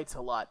 King writes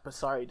a lot, but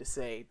sorry to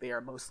say, they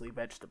are mostly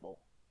vegetable.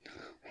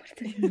 What does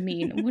that even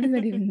mean? What does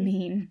that even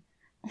mean?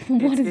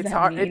 What does that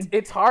hard, mean?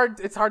 It's hard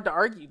to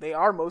argue. They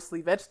are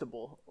mostly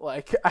vegetable.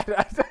 Like,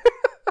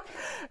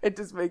 it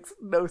just makes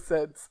no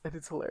sense, and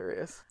it's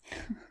hilarious.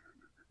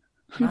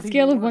 On a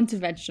scale of 1 to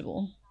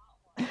vegetable.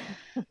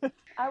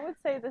 I would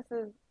say this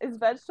is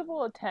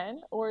vegetable a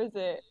 10, or is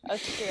it a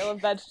scale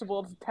of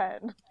vegetable to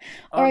 10?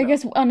 Or I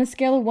guess on a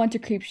scale of 1 to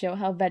Creepshow,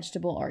 how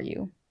vegetable are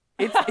you?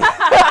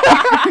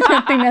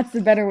 I think that's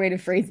the better way to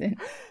phrase it.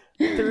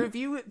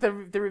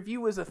 The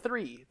review was a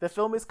 3. The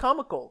film is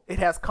comical. It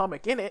has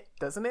comic in it,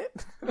 doesn't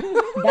it?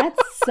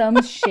 That's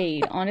some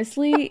shade.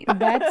 Honestly,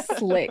 that's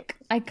slick.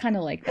 I kind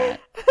of like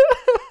that.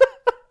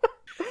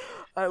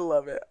 I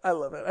love it.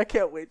 I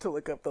can't wait to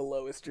look up the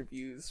lowest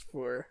reviews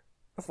for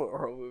a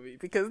horror movie,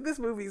 because this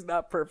movie's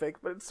not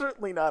perfect, but it's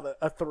certainly not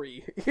a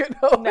 3. You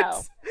know,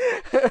 no.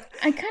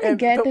 I kind of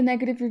get the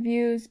negative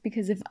reviews,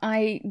 because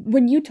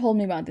when you told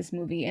me about this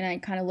movie and I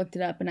kind of looked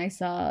it up and I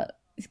saw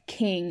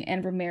King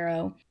and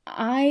Romero,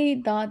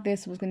 I thought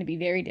this was going to be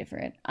very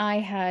different. I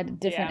had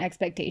different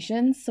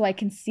expectations, so I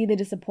can see the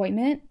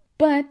disappointment,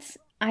 but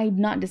I'm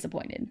not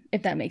disappointed,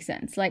 if that makes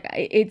sense. Like,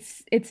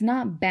 it's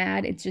not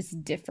bad, it's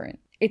just different.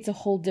 It's a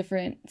whole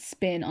different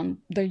spin on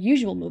their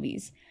usual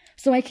movies.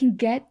 So I can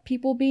get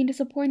people being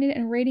disappointed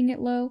and rating it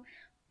low,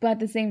 but at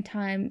the same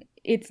time,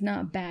 it's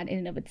not bad in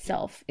and of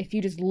itself if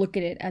you just look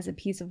at it as a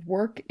piece of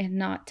work and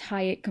not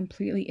tie it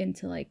completely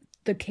into like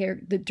the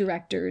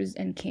directors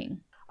and King.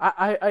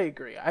 I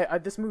agree.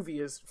 This movie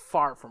is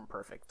far from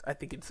perfect. I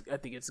think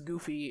it's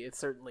goofy. It's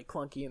certainly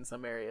clunky in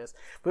some areas,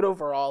 but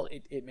overall,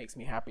 it makes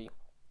me happy.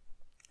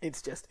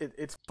 It's just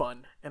it's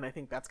fun, and I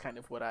think that's kind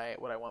of what I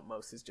want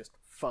most, is just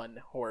fun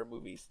horror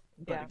movies.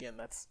 But again,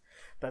 that's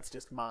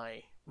just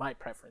my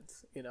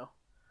preference, you know.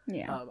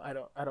 Yeah. I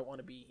don't want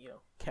to be, you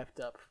know, kept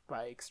up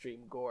by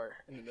extreme gore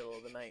in the middle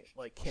of the night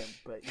like him,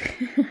 but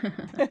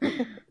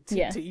you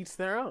know, to each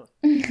their own.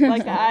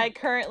 Like I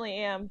currently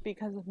am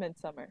because of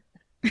Midsummer.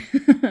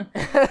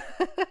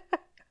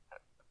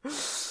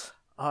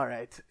 All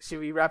right, should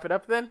we wrap it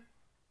up then?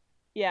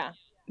 Yeah.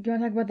 Do you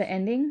want to talk about the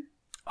ending?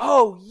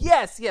 Oh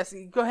yes.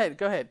 Go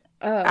ahead.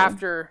 Oh.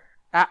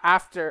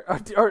 After,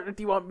 or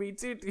do you want me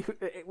to?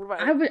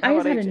 I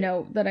just had a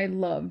note that I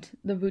loved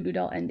the voodoo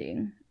doll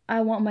ending.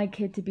 I want my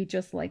kid to be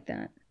just like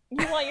that.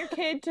 You want your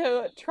kid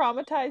to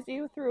traumatize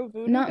you through a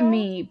voodoo Not doll?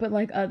 me, but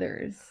like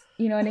others.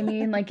 You know what I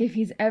mean? Like if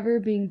he's ever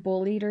being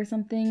bullied or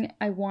something,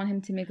 I want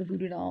him to make a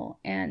voodoo doll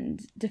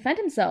and defend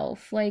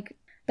himself. Like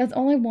that's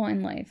all I want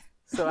in life.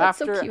 So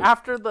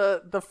after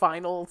the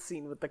final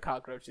scene with the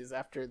cockroaches,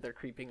 after they're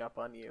creeping up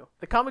on you,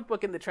 the comic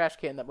book in the trash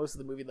can that most of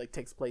the movie like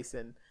takes place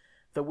in,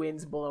 the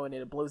wind's blowing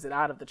and it blows it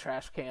out of the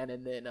trash can,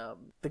 and then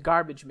the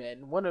garbage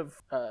men, one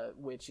of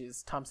which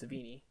is Tom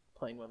Savini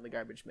playing one of the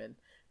garbage men,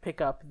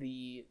 pick up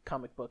the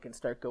comic book and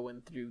start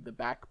going through the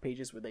back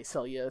pages where they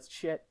sell you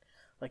shit,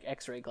 like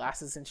x-ray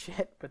glasses and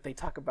shit, but they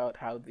talk about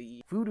how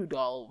the voodoo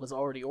doll was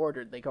already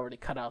ordered. They already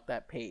cut out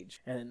that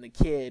page. And then the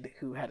kid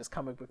who had his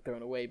comic book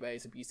thrown away by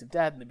his abusive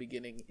dad in the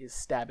beginning is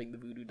stabbing the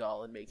voodoo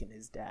doll and making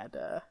his dad,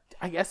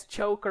 I guess,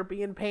 choke or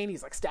be in pain.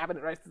 He's like stabbing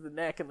it right through the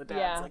neck, and the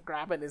dad's like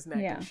grabbing his neck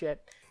and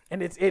shit.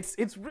 And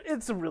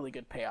it's a really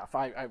good payoff.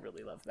 I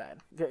really love that.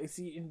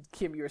 See,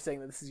 Kim, you were saying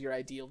that this is your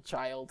ideal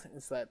child,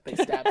 is that they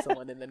stab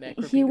someone in the neck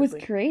repeatedly. He was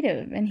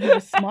creative and he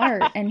was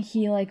smart and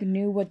he like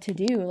knew what to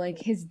do. Like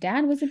his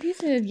dad was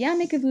abusive. Yeah,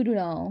 make a voodoo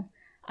doll.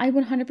 I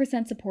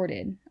 100%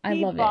 supported. I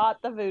love it. He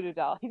bought the voodoo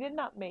doll. He did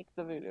not make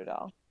the voodoo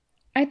doll.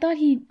 I thought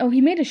he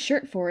made a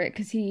shirt for it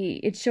because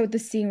it showed the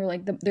scene where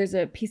like there's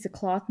a piece of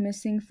cloth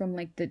missing from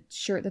like the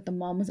shirt that the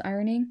mom was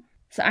ironing.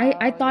 So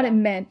I thought it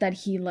meant that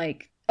he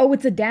like, oh,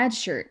 it's a dad's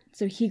shirt.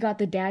 So he got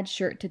the dad's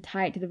shirt to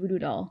tie it to the voodoo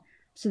doll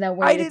so that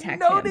when it attacked him.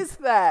 I didn't notice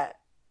that.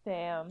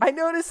 Damn. I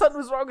noticed something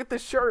was wrong with the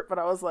shirt, but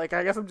I was like,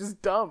 I guess I'm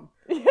just dumb.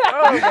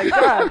 Oh my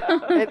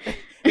god.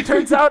 It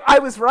turns out I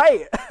was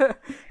right.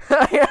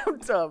 I am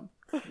dumb.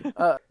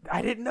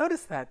 I didn't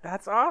notice that.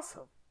 That's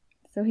awesome.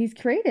 So he's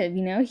creative,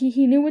 you know?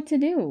 He knew what to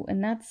do,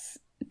 and that's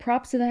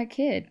props to that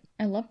kid.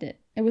 I loved it.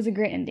 It was a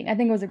great ending. I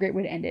think it was a great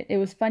way to end it. It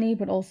was funny,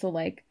 but also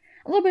like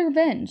a little bit of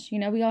revenge. You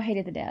know, we all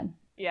hated the dad.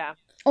 Yeah.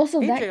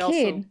 Also, AJ that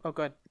kid... Oh,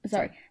 go ahead.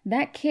 Sorry.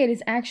 That kid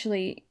is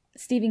actually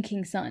Stephen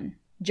King's son,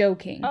 Joe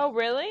King. Oh,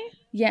 really?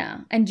 Yeah.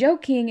 And Joe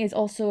King is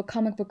also a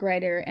comic book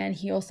writer, and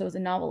he also is a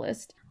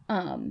novelist.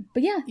 But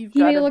yeah, You've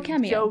he made a little be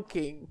cameo.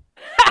 Joking.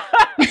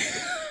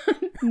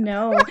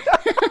 No.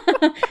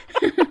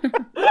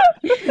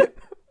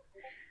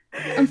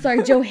 I'm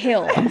sorry, Joe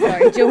Hill. I'm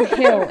sorry. Joe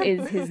Hill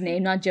is his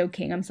name, not Joe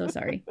King. I'm so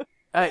sorry.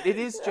 It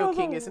is Joe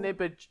King, isn't it?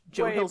 But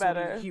Joe Way Hill's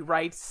better. he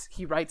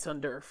writes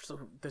under, so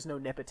there's no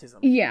nepotism.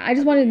 Yeah, I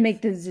just wanted to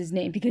make this his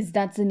name because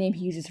that's the name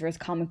he uses for his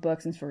comic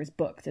books and for his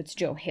books. It's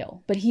Joe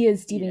Hill. But he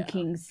is Stephen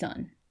King's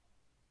son.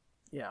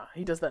 Yeah,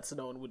 he does that so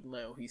no one would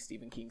know he's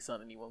Stephen King's son,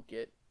 and he won't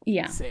get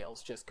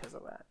sales just because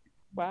of that.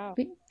 Wow.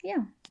 But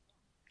yeah,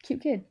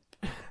 cute kid.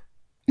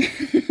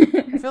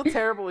 I feel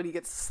terrible when he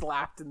gets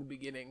slapped in the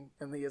beginning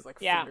and he has like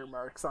finger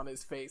marks on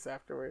his face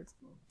afterwards.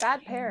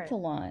 Bad parent. That's a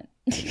lot.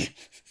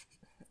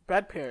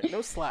 Bad parent.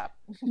 No slap.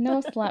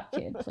 No slap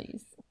kid,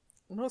 please.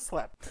 No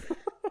slap.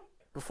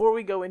 Before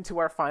we go into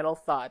our final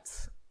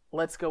thoughts,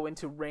 let's go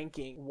into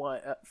ranking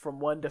from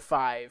 1 to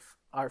 5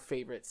 our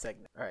favorite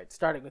segment. All right,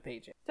 starting with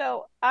AJ.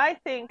 So I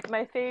think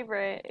my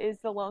favorite is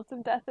The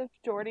Lonesome Death of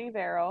Jordy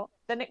Verrill.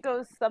 Then it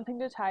goes Something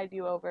to Tide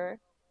You Over.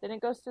 Then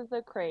it goes to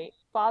The Crate,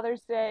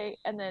 Father's Day,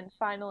 and then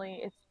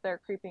finally it's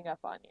They're Creeping Up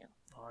on You.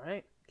 All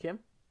right, Kim?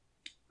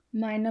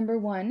 My number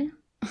 1,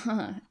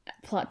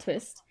 plot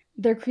twist,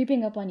 They're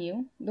Creeping Up on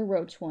You, the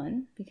Roach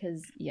one,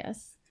 because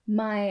yes.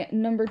 My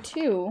number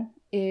 2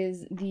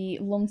 is The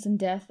Lonesome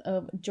Death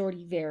of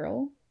Jordy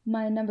Verrill.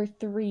 My number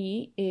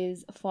 3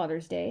 is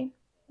Father's Day.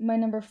 My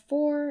number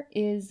 4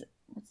 is,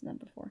 what's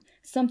number 4?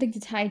 Something to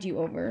Tide You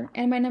Over.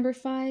 And my number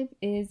 5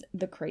 is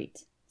The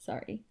Crate.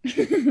 Sorry.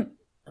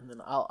 And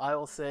then I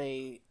will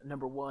say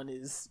number 1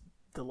 is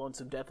The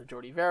Lonesome Death of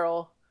Jordy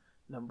Verrill.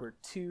 Number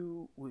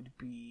 2 would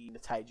be To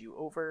Tide You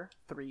Over.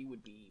 3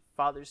 would be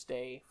Father's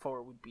Day.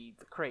 4 would be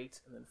The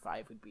Crate. And then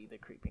 5 would be The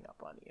Creeping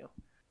Up on You.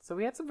 So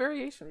we had some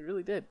variation. We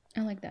really did.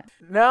 I like that.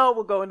 Now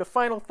we'll go into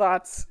final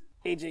thoughts.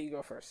 AJ, you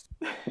go first.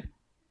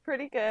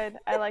 Pretty good.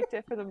 I liked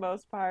it for the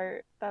most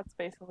part. That's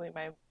basically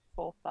my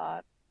full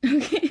thought.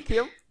 Okay.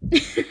 Kim?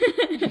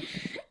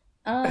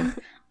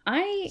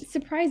 I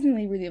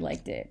surprisingly really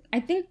liked it. I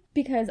think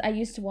because I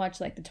used to watch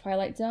like The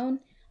Twilight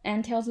Zone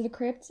and Tales of the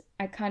Crypt,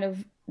 I kind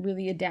of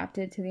really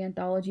adapted to the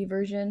anthology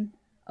version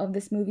of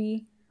this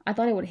movie. I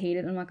thought I would hate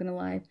it, I'm not gonna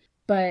lie.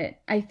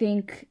 But I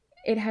think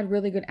it had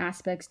really good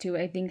aspects to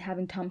it. I think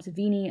having Tom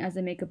Savini as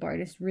a makeup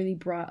artist really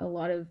brought a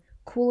lot of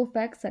cool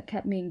effects that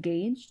kept me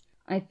engaged.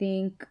 I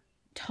think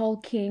Tall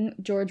King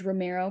George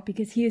Romero,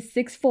 because he is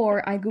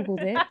 6'4", I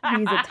googled it.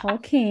 He's a tall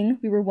king,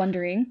 we were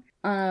wondering.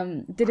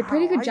 Did a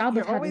pretty good job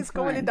of having always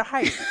fun. going into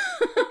height.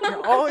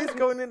 You're always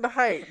going into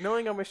height,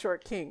 knowing I'm a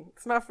short king.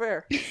 It's not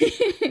fair.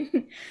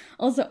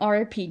 Also,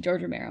 R.I.P.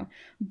 George Romero.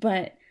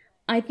 But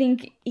I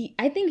think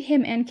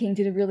him and King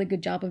did a really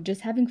good job of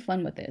just having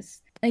fun with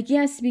this. Like,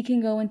 yes, we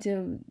can go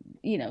into,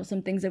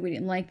 some things that we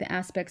didn't like, the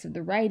aspects of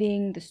the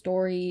writing, the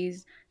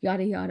stories,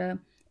 yada yada.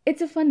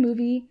 It's a fun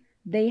movie.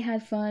 They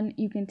had fun.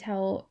 You can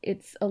tell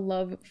it's a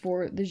love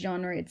for the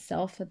genre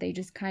itself that they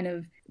just kind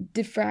of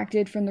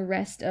diffracted from the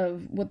rest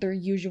of what their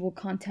usual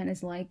content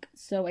is like.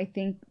 So I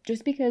think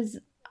just because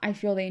I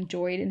feel they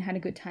enjoyed and had a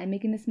good time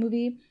making this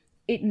movie,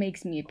 it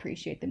makes me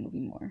appreciate the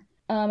movie more.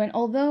 And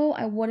although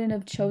I wouldn't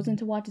have chosen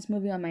to watch this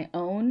movie on my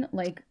own,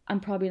 like,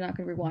 I'm probably not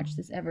going to rewatch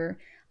this ever,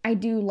 I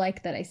do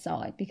like that I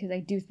saw it because I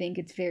do think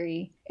it's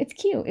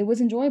cute. It was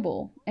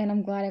enjoyable. And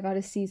I'm glad I got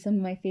to see some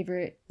of my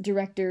favorite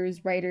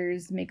directors,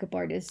 writers, makeup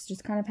artists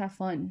just kind of have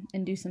fun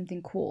and do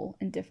something cool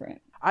and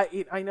different.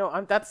 I know.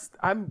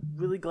 I'm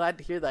really glad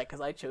to hear that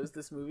because I chose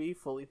this movie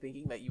fully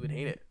thinking that you would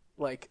hate it.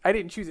 Like, I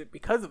didn't choose it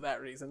because of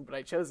that reason, but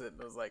I chose it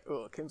and I was like,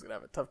 oh, Kim's gonna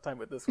have a tough time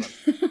with this one.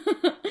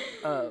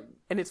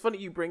 And it's funny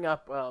you bring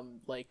up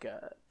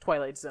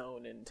Twilight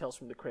Zone and Tales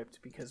from the Crypt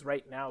because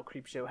right now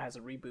Creepshow has a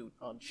reboot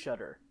on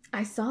Shudder.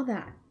 I saw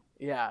that.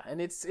 Yeah, and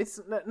it's the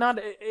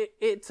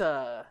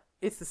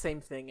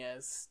same thing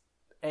as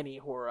any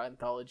horror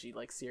anthology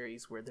like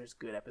series where there's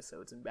good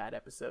episodes and bad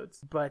episodes.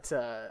 But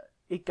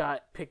it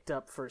got picked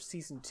up for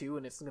season 2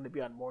 and it's going to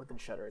be on more than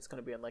Shudder. It's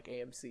going to be on like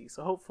AMC.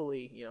 So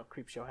hopefully,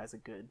 Creepshow has a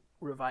good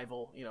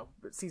revival.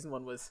 But season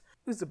 1 was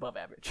above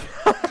average.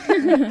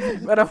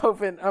 But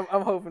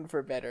I'm hoping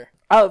for better.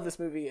 I love this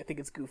movie. I think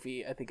it's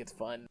goofy. I think it's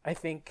fun. I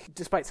think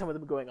despite some of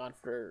them going on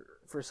for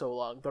so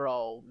long, they're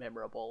all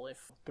memorable.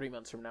 If 3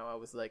 months from now I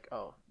was like,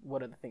 oh,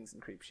 what are the things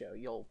in Creepshow?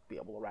 You'll be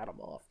able to rattle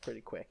them off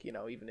pretty quick,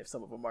 even if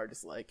some of them are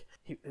just like,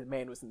 the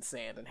man was in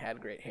sand and had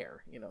great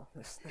hair,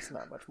 there's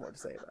not much more to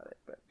say about it,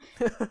 but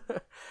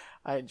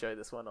I enjoyed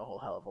this one a whole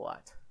hell of a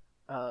lot.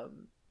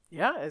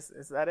 Yeah,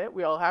 is that it?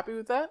 We all happy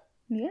with that?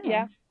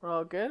 Yeah. We're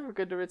all good? We're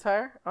good to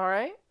retire? All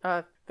right.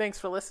 Thanks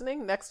for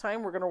listening. Next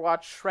time we're going to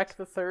watch Shrek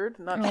the Third.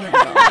 Not Shrek.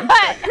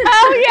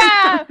 Oh,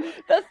 yeah!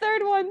 The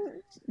third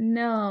one.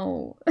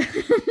 No.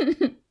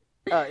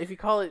 If you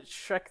call it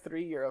Shrek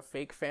 3, you're a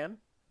fake fan.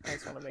 I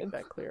just want to make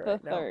that clear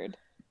right now. The third.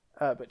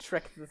 But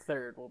Shrek the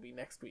Third will be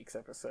next week's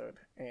episode.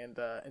 And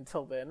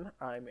until then,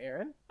 I'm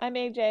Aaron. I'm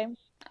AJ.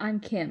 I'm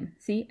Kim.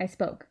 See, I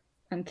spoke.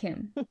 I'm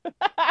Kim.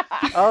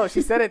 Oh,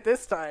 she said it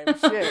this time.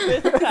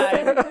 Shit. This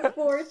time.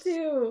 Before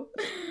too.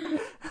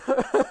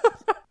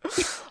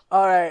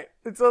 All right.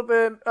 Until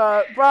then,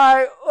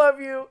 bye.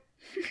 Love you.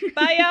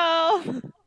 Bye, y'all.